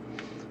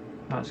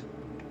 Let's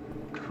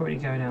quickly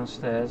go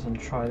downstairs and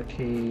try the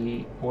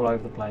key all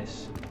over the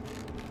place.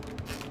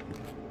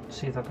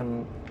 See if I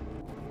can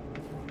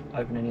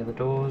open any of the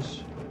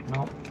doors.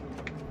 No.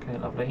 Okay,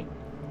 lovely.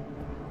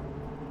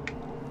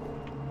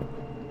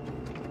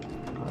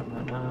 Can't open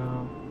that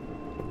now.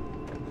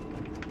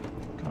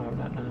 Can't open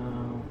that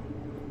now.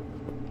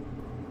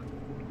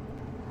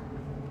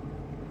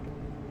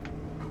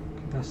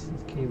 Okay, that's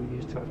the key we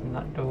used to open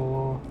that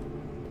door.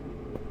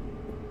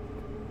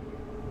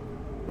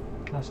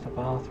 That's the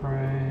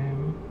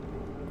bathroom.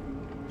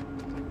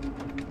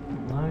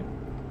 No.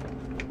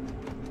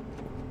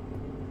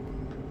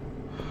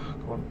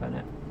 Go on,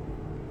 Bennett.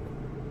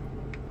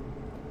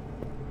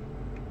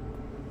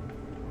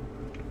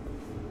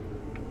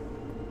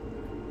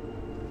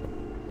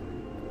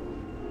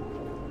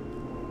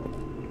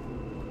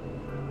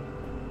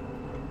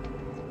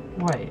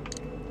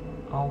 Wait.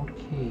 Old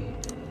key.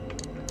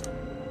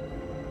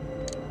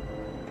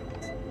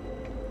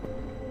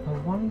 I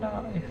wonder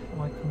if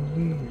I can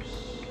use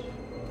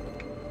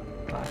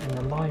that in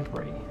the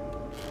library.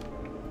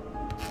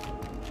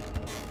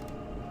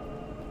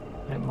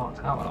 It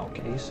marked out an old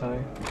key,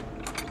 so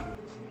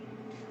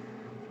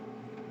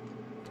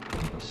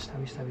I've got a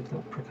stabby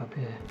little prick up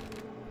here.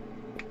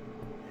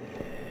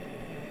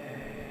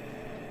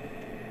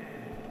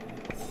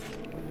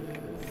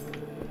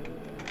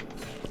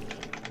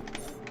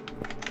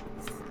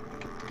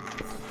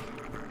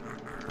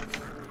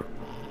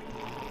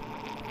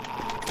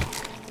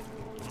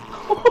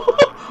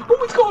 Oh,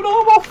 he's got an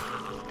arm off!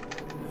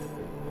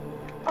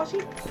 How's he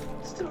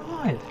still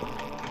alive?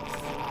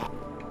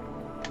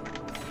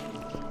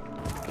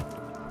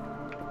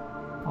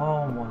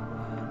 Oh my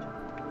word.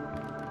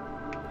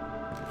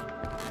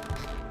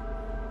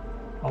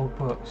 Old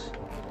books.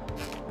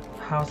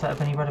 How's that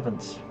of any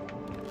relevance?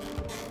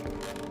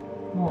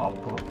 More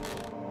old books.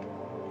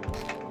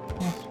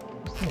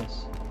 What's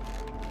this?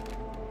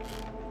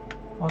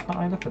 Why can't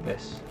I look at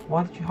this?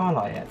 Why did you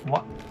highlight it?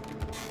 What?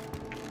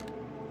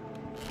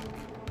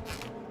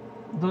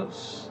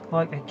 Looks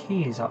like a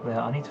key is up there.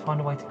 I need to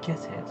find a way to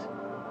get it.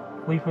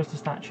 Will you press the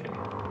statue?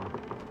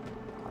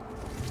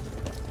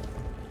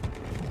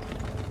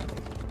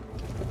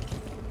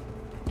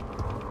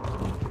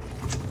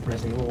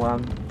 Resident Evil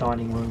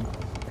dining room.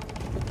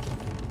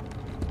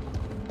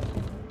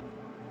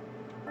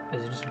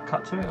 Is it just a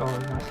cut to it, or is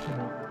it actually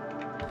not?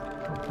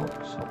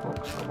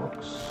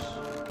 Books.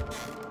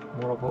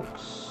 More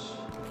books.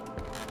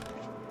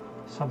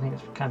 Something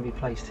that can be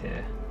placed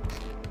here.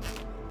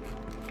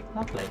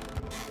 Lovely.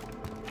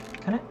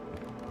 Can it?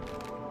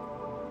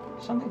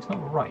 Something's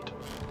not right.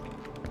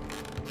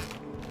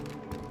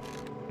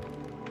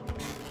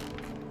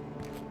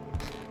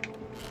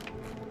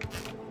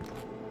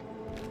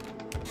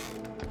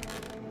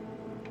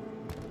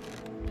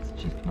 It's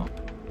just not.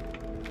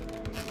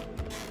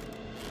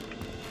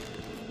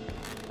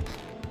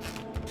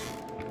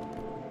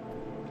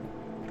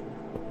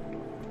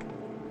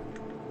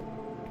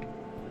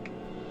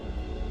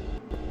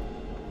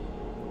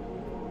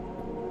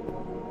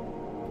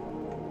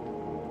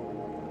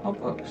 Oh,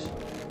 books.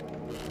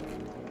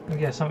 Oh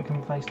yeah, something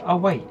can be placed. Oh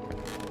wait,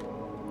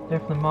 they're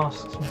from the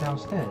masks from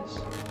downstairs.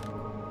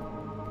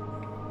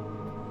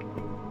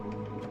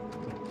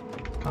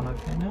 Can't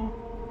open it now.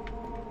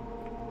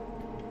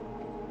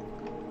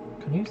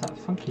 Can use that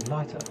funky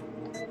lighter.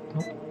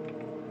 Oh.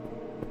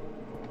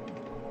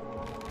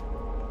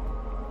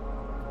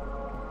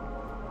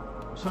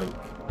 So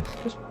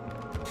just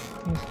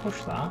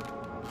push that.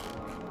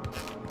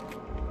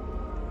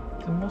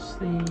 Then what's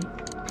the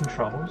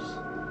controls?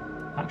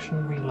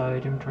 Action,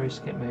 reload, inventory,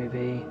 skip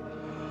movie,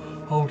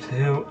 hold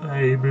hill,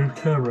 A, move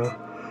camera.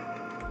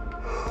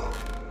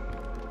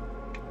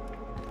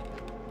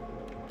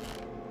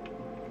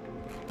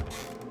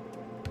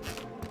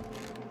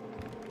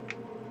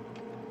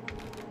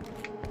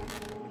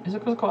 Is it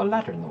because I've got a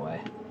ladder in the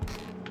way?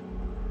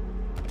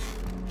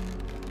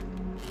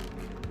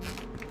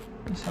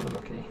 Let's have a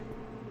looky.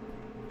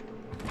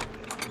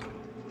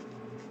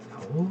 Go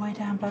all the way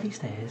down bloody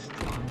stairs to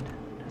find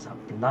there's a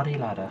bloody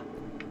ladder.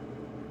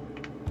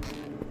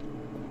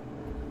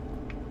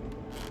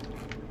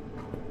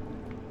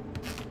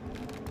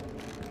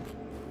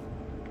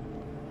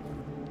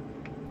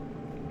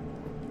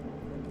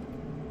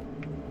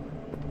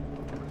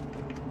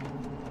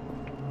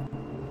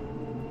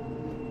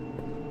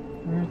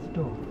 Where's the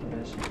door? There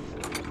it is.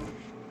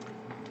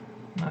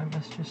 No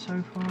messages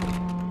so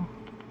far.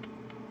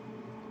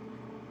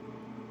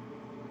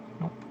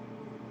 Nope.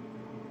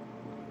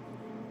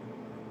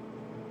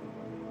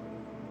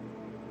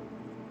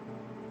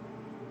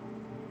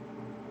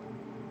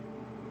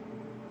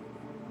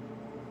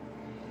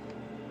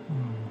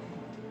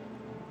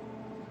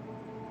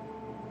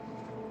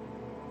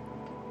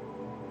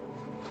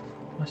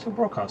 Am I still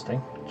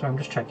broadcasting? Sorry, I'm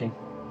just checking.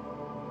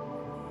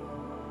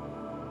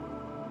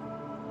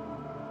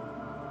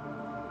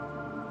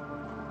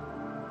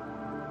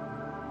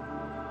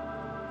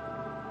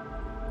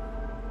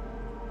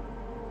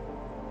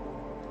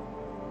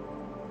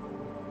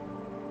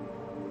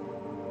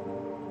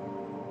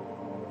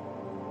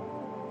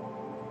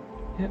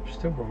 Yep,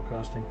 still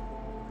broadcasting.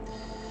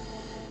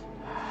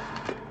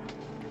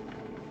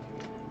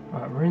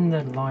 Right, we're in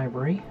the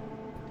library.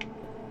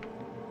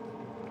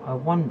 I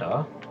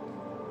wonder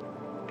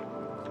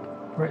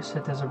where it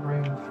said there's a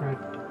room for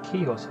a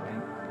key or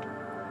something.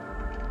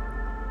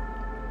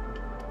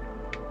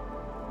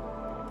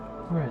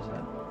 Where is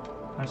it?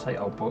 Don't say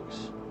old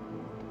books.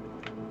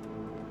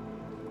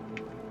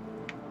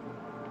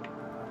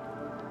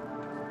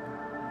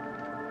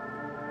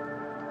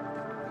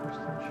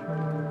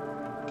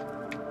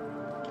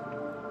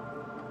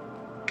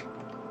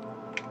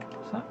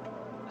 Is that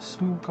a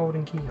small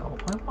golden keyhole?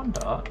 I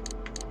wonder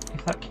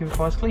if that key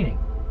requires cleaning.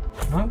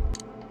 No?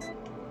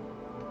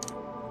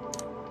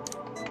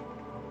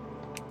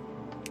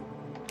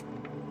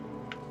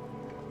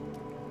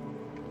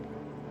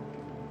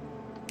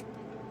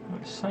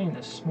 It's saying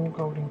a small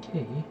golden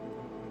key,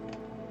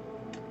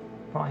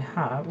 but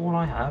all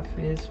I have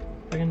is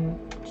friggin'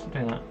 stop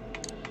doing that.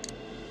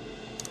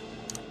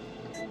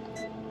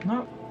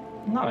 No,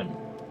 nothing.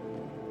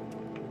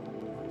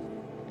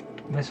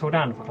 Let's fall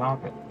down if I climb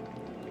up it.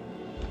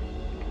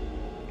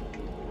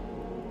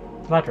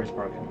 The ladder is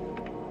broken.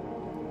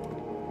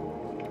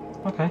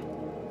 Okay.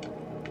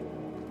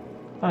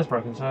 That is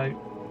broken, so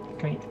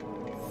can you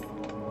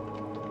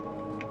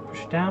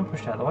push it down,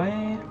 push it out of the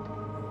way.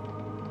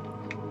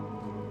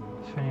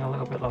 Feeling a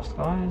little bit lost,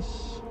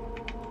 guys.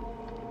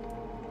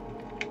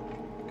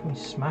 Can we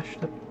smash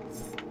the...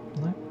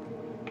 No.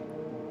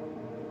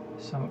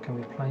 Something can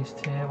be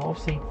placed here. Well,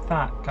 obviously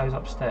that goes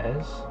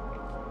upstairs.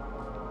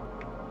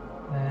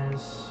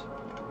 There's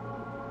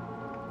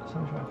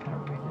something I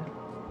can't read it.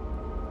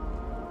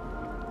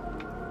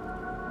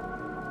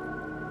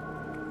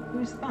 Who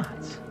is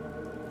that?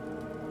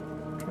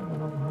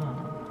 Trevor old man.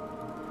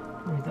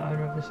 Probably the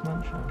owner of this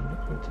mansion.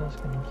 Liquid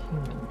Tuscan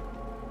human.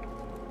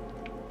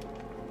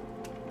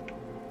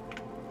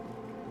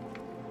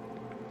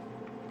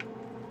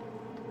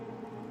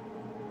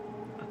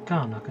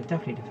 Gun. I could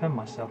definitely defend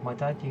myself. My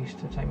dad used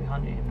to take me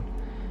hunting and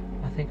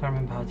I think I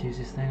remember how to use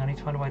this thing. I need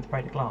to find a way to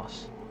break the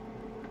glass.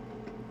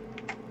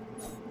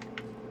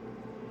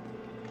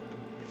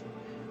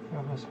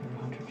 I must be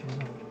 100 years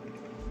old.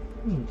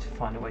 You need to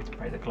find a way to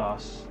break the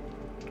glass.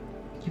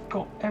 You've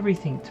got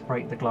everything to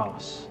break the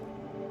glass.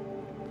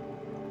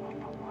 Oh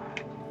my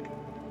word.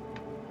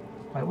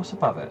 Wait, what's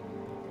above it?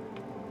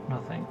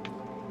 Nothing.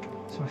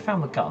 So we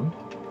found the gun.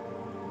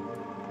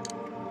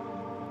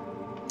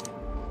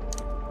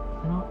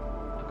 No,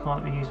 it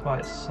can't be used by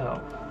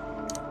itself.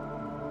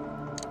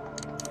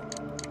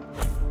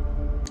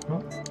 No.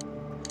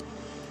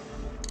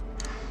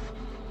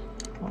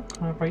 What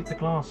can I break the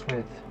glass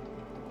with?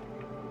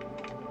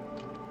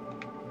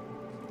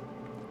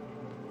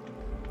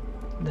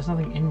 There's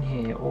nothing in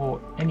here or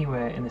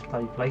anywhere in this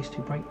bloody place to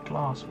break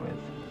glass with.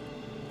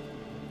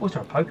 Oh, is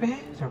there a poker here?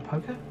 Is there a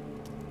poker?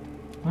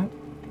 No.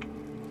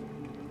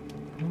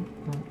 No,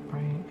 don't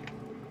break.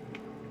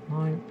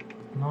 No,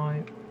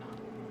 no.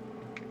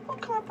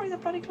 What can I break the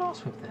bloody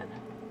glass with then?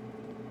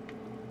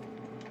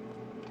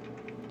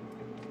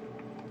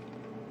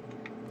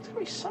 There's got to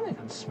be something I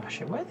can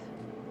smash it with.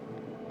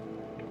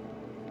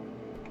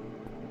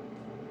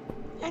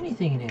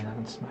 Anything in here I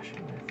can smash it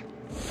with.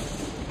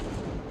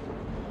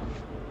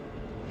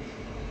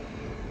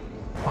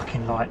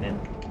 Fucking lightning.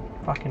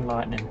 Fucking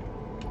lightning.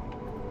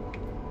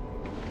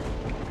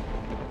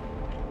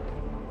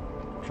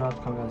 Drive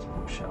to come to this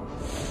bookshelf.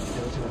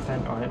 There was an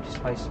event or an empty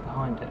space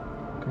behind it.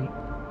 Can we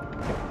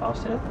get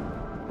past it?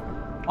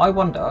 I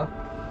wonder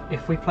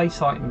if we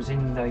place items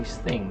in those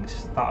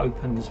things, that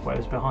opens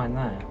whatever's behind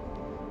there.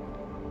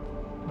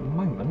 At the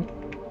moment,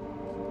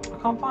 I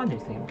can't find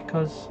anything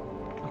because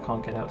I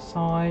can't get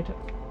outside.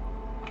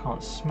 I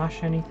can't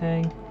smash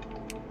anything.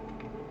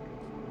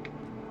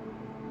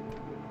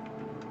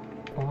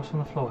 Oh, what's on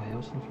the floor here?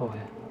 What's on the floor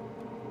here?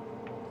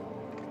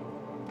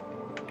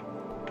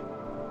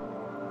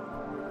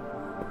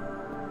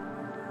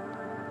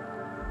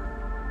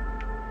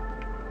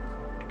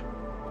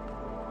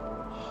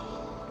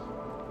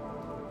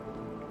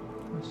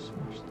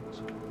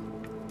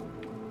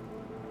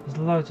 There's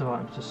loads of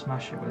items to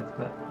smash it with,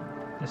 but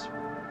this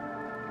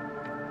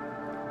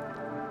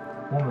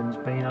woman's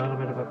been a little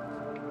bit of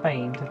a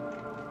pain to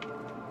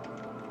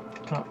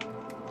cut.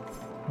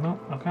 No,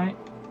 okay.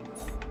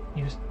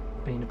 You just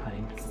being a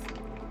pain.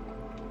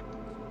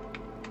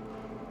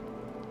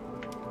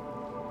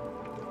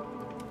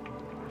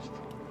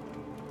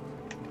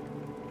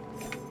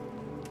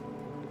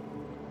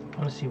 I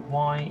want to see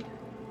why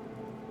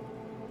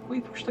we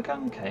pushed the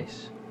gun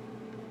case.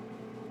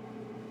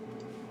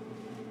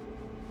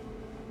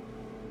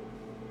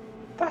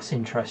 That's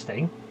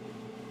interesting.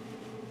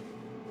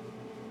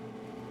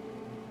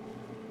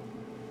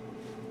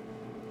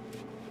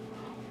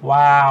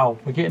 Wow,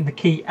 we're getting the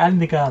key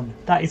and the gun.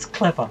 That is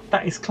clever.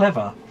 That is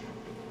clever.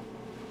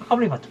 I can't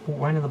believe I had to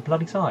walk around on the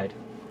bloody side.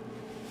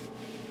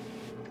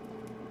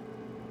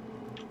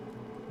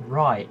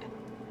 Right.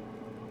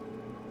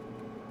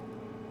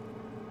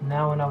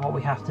 Now I know what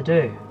we have to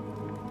do.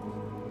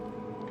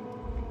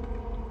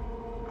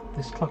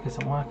 This clock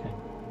isn't working.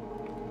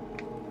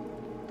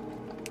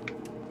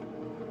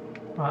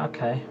 Right,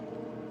 okay.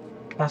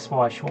 That's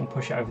why she won't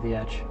push it over the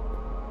edge.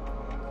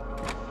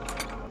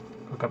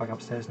 I'll go back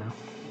upstairs now.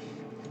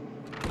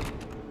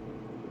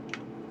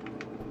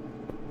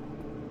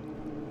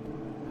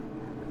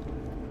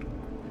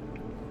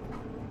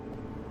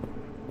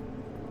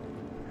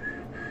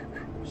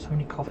 So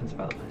many coffins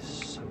about this.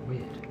 So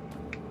weird.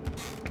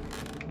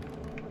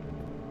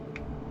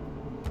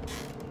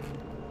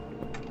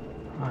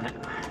 Right.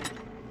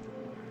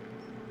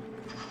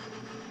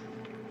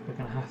 We're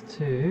going to have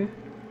to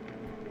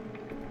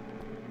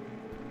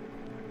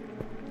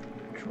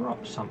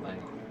drop something.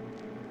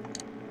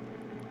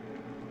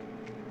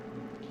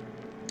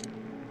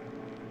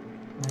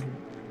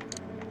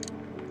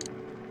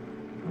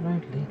 I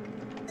don't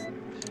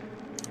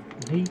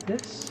lead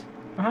this,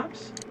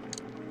 perhaps?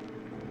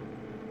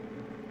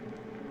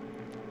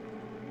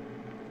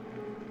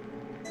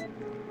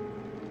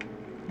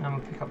 And we'll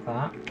pick up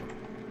that.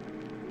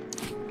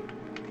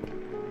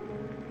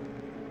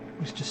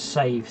 Let's just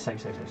save.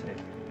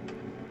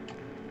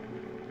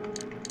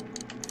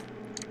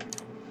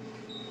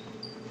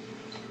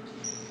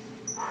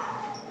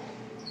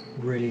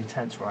 Really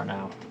intense right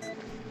now.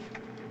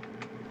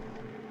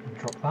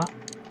 Drop that.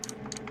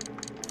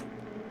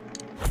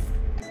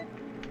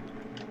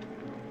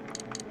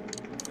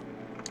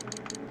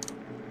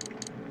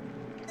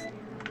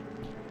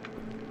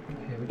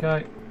 Here we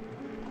go.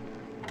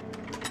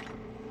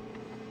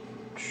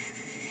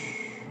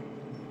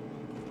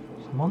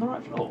 So I'm on the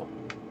right floor.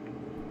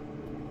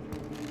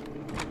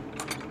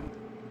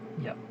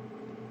 Yep.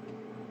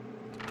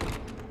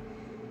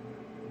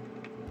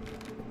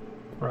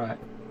 Right.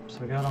 So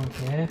we go along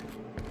here.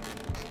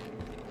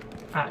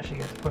 Actually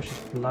get to push this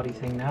bloody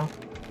thing now.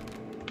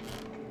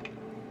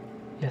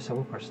 Yes, I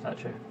will push the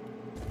statue.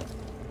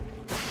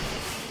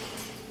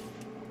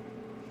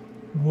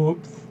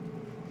 Whoops.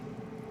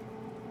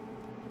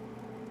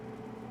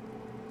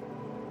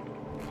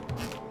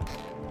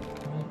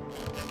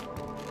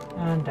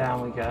 And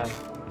down we go.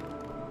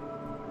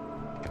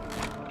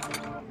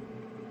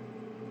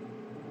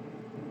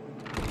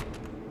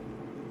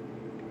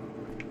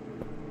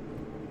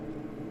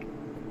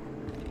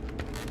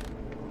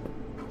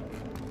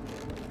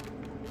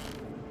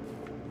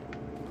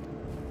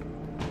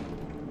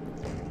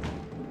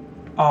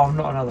 Oh,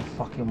 not another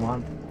fucking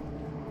one.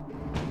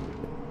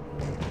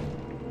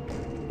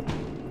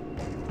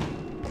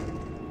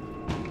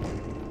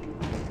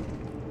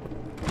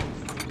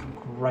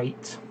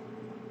 Great.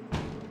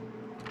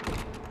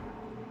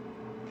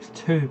 There's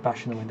two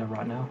bashing the window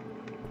right now.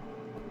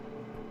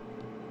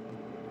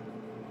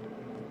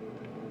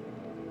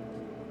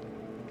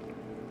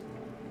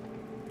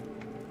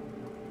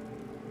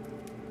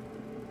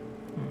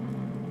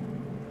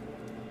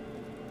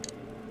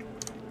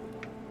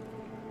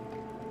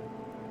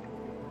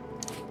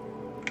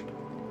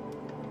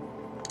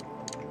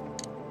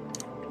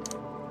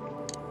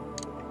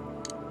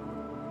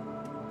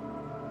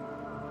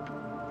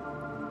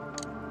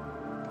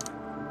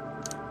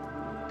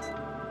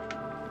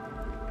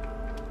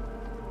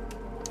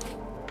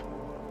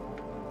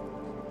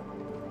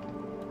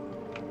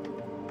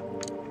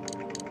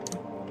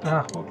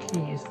 Ah, what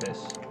key is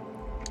this?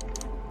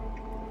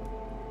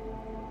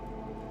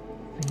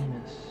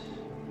 Venus.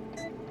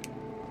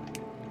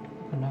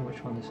 I know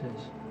which one this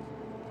is.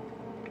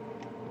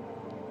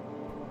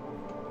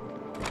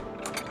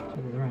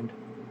 To the other end.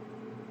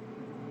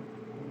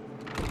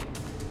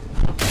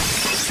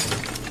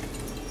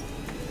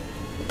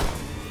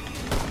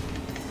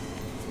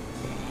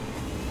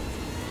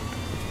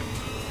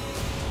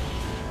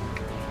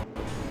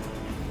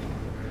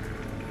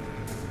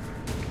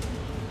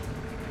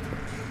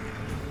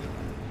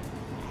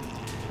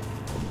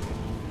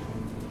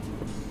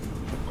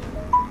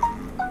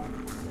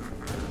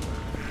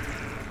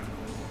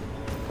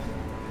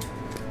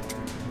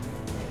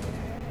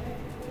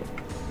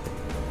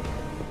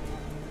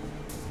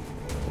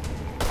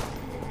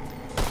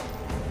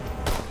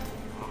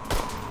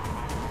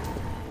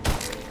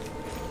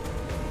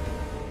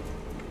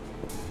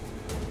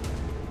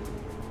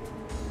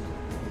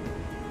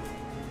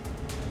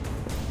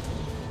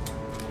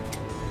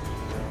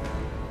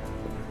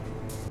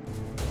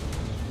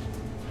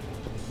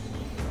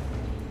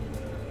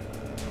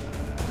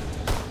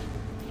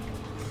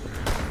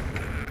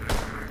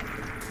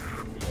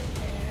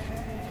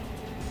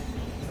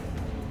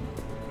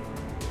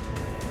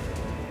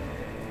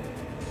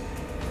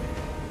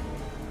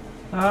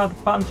 Ah, the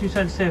button's too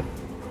sensitive.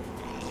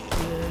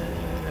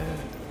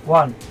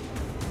 One.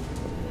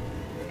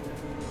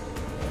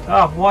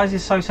 Ah, why is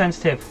this so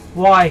sensitive?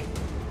 Why?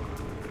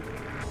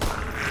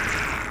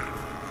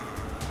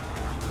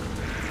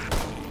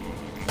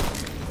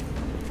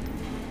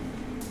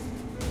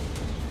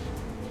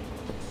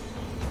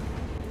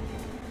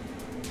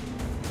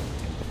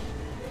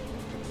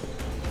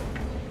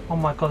 Oh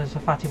my god, it's a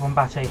fatty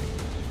Wombati.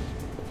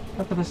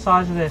 Look at the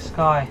size of this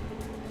guy.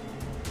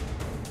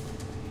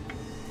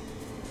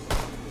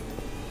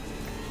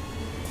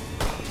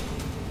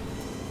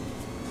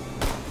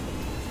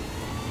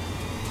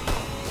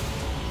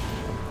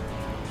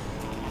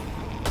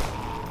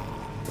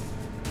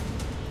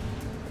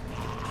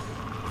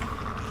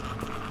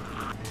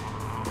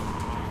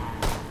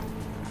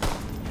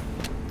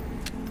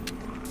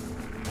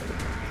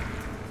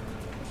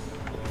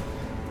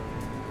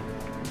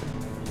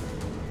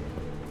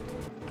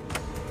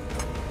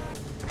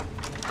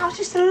 How's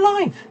he still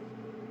alive?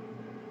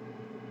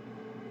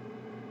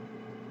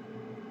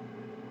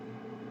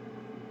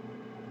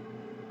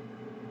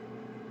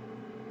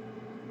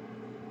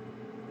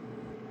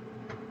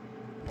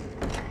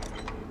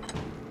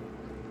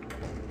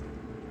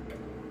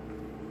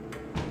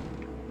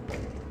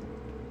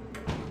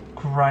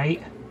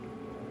 Great.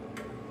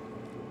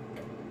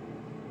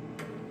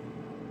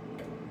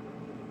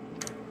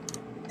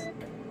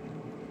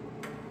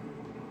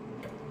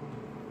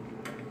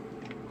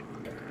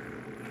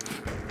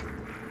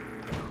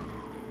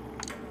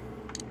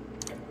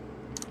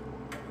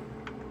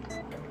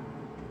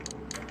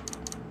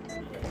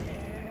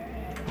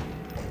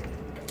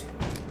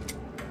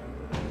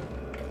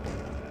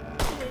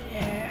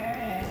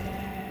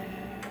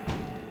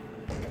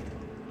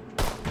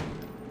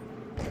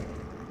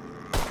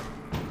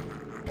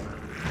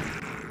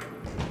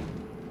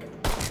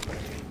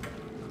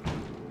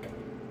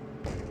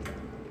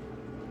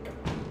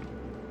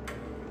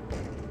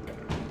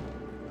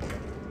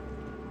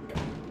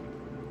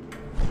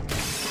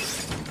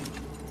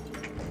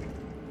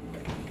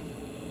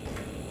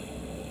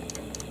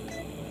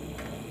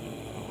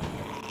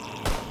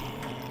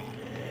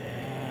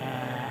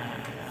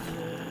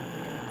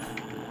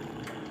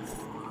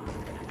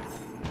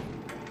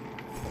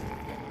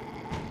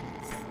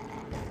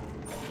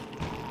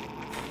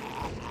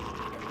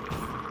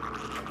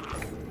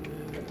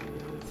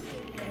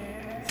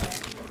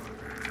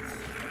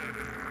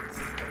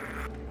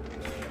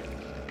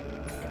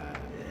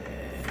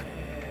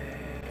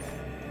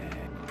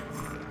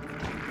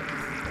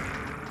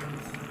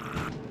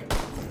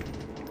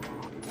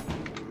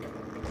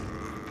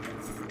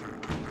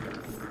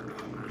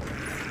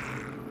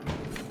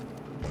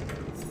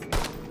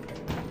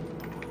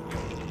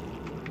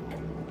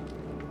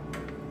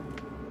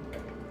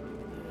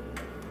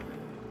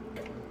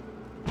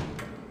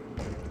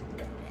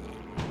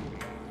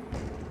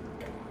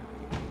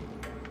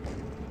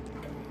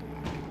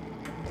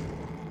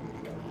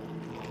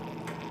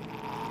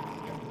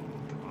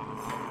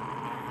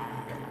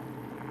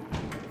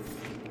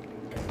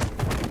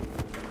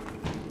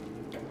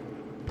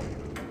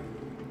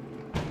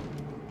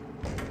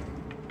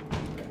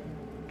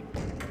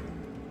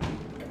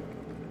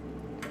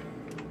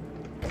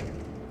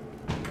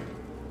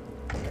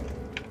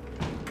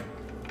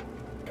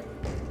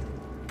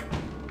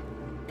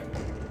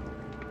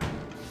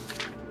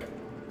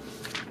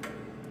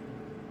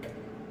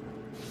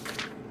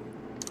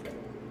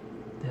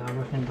 I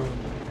reckon Dawn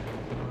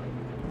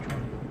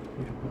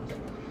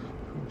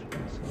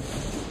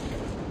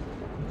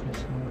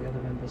the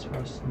other members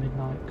first.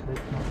 Midnight could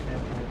not care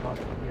for the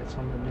past, but yet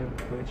some of the new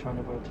recruits trying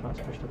to avoid tonight's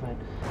special event.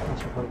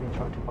 This will probably be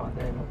interrupted by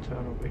their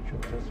nocturnal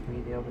rituals as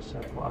we, the other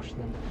circle, will usher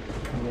them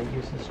from their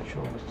useless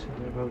chores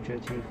to their real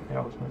duty for their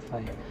ultimate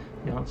fate.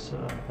 They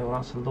will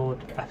answer Lord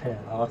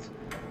Athelard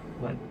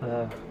when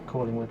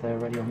calling whether they're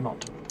ready or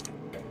not.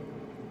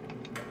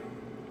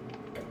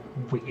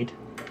 Weird.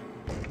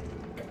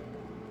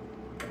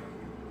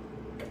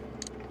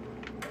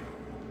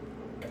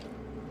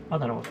 I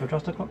don't know what to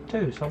adjust the clock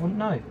to, so I wouldn't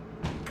know.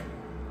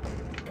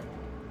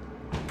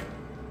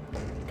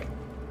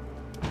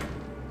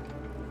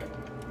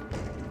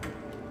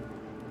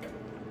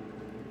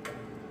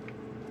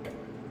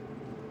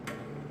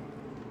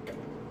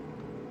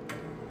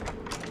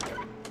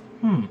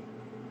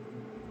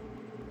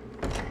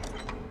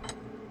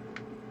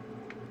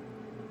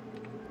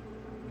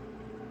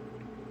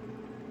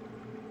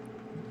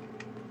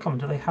 Come on,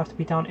 do they have to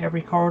be down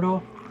every corridor?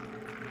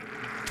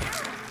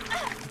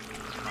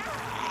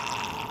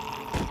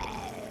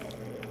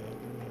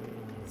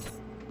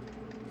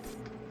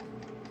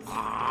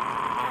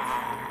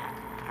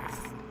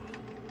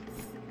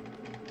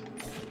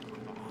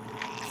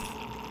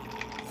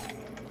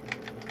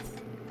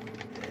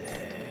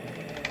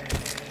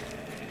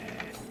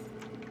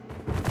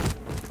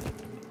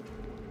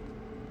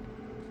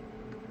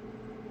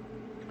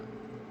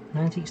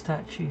 An antique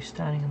statue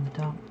standing in the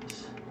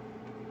darkness.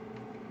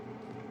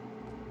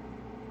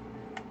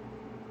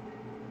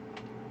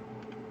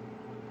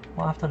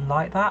 Will I have to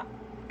light that?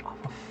 Oh,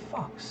 for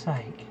fuck's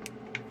sake.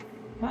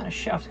 What kind of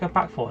shit I have to go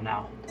back for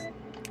now?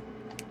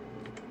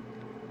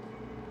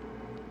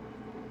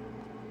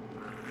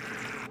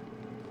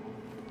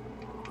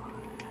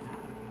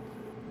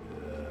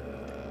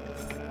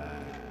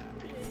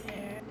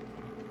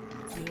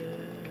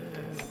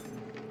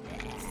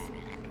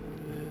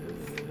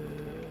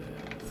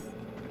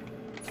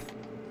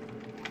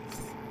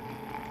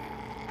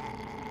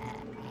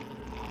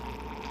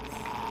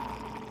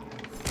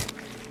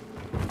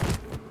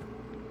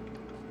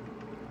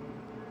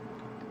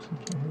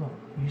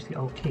 Use the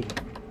old key.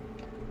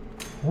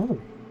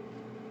 Ooh.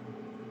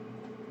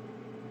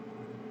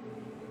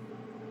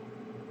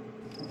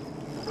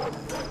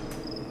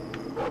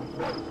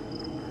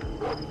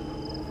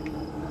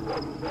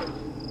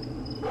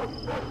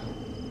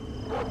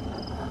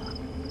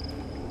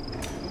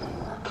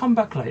 Come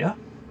back later.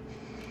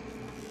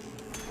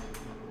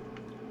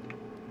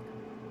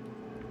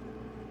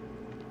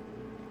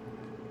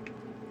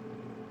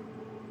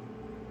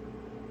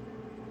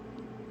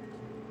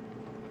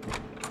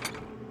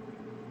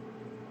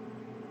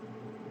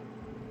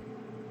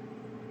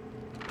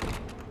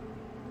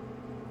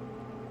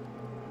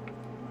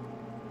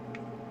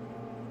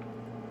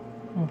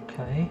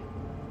 Okay.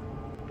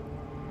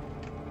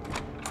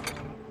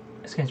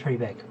 This game's pretty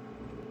big.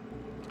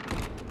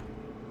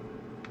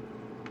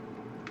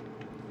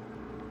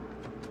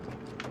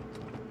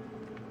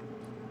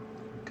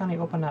 Can you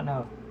open that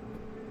now?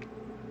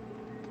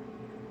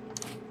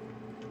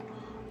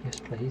 Yes,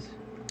 please.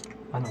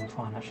 I know I'm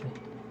fine, actually.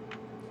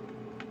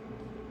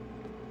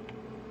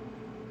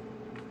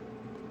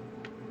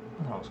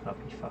 I don't know what's gonna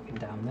be fucking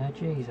down there.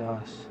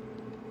 Jesus.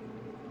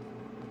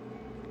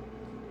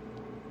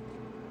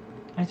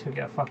 I need to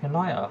get a fucking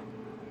lighter.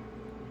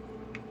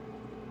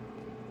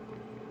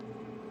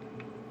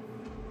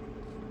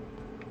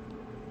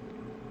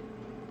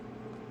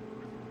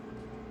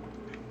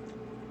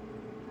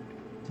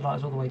 The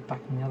lighter's all the way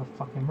back in the other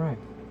fucking room.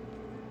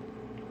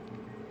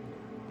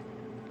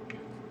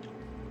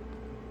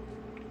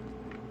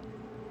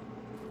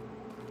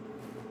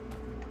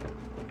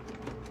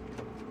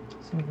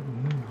 See the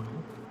moon on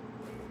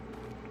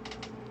it.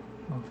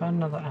 Well, I found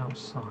another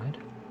outside.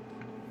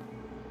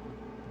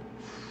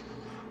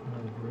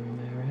 Another room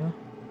area.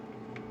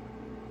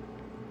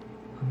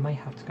 I may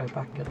have to go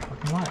back and get the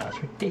fucking lighter.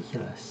 That's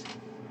ridiculous.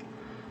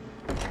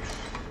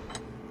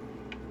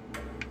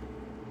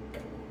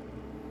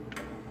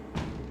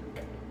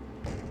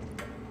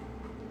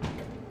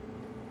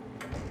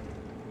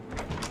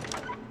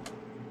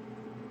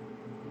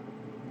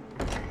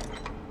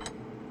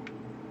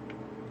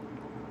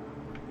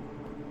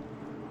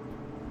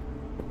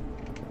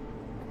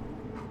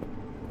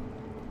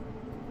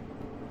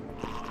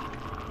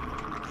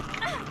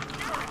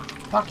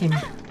 Fucking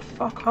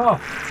fuck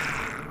off,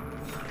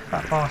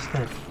 fat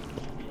bastard.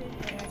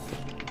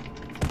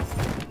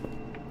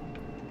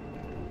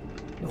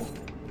 You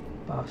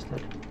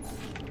bastard.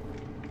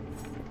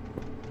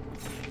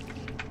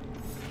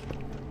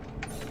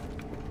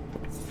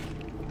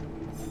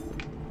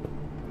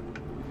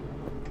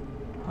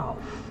 Oh,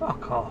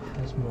 fuck off,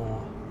 there's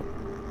more.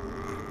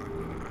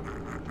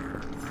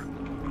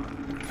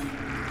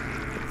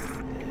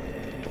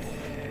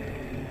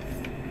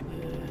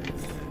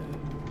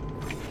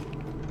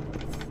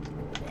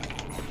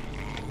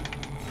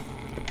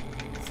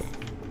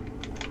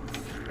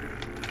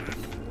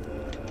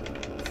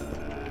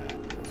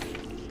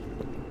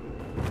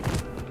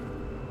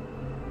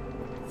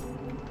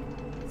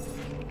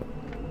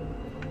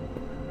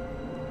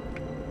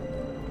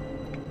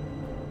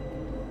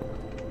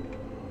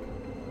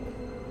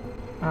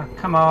 Ah,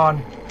 come on.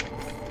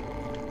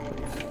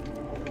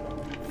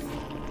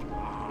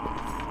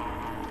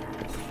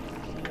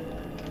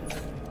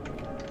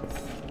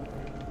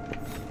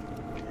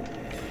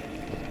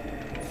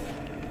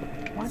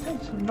 Why is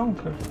it so long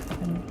for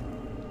fucking...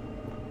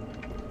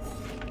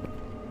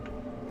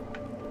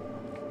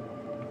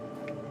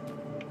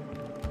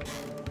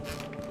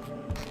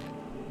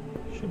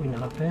 Should be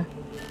none up here.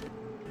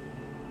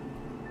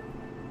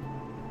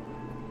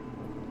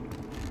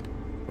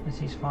 As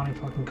he's finally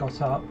fucking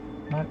got up.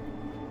 No.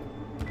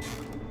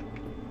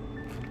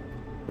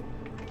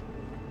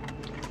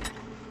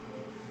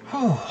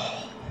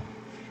 Oh,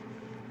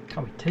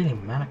 can't be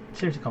dealing, man. I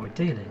seriously can't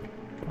be dealing.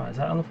 Right, is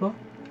that on the floor?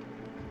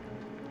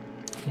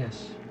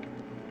 Yes.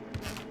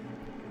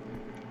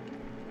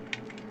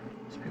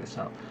 Let's pick this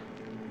up.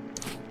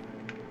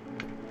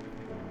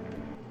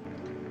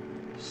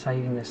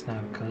 Saving this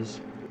now because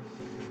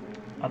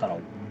I don't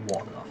know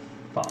what the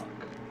fuck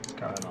is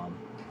going on.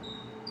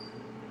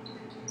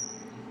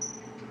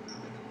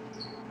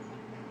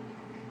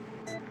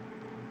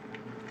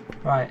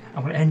 Right,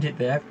 I'm going to end it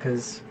there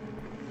because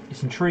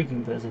it's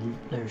intriguing, but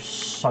there's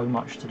so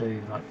much to do.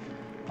 Like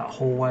that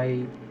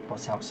hallway,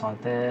 what's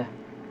outside there.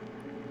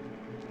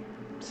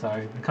 So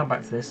I'll come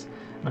back to this,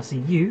 and I'll see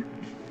you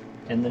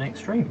in the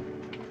next stream.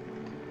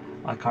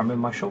 I can't remember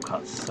my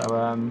shortcuts,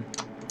 so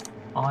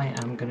I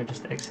am going to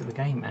just exit the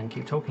game and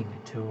keep talking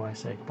until I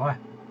say goodbye.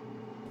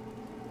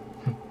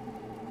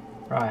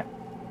 Right.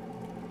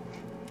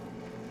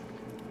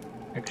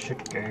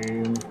 Exit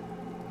game.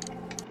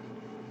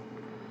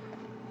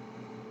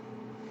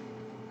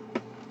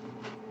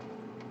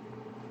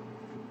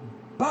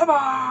 Bye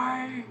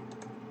bye!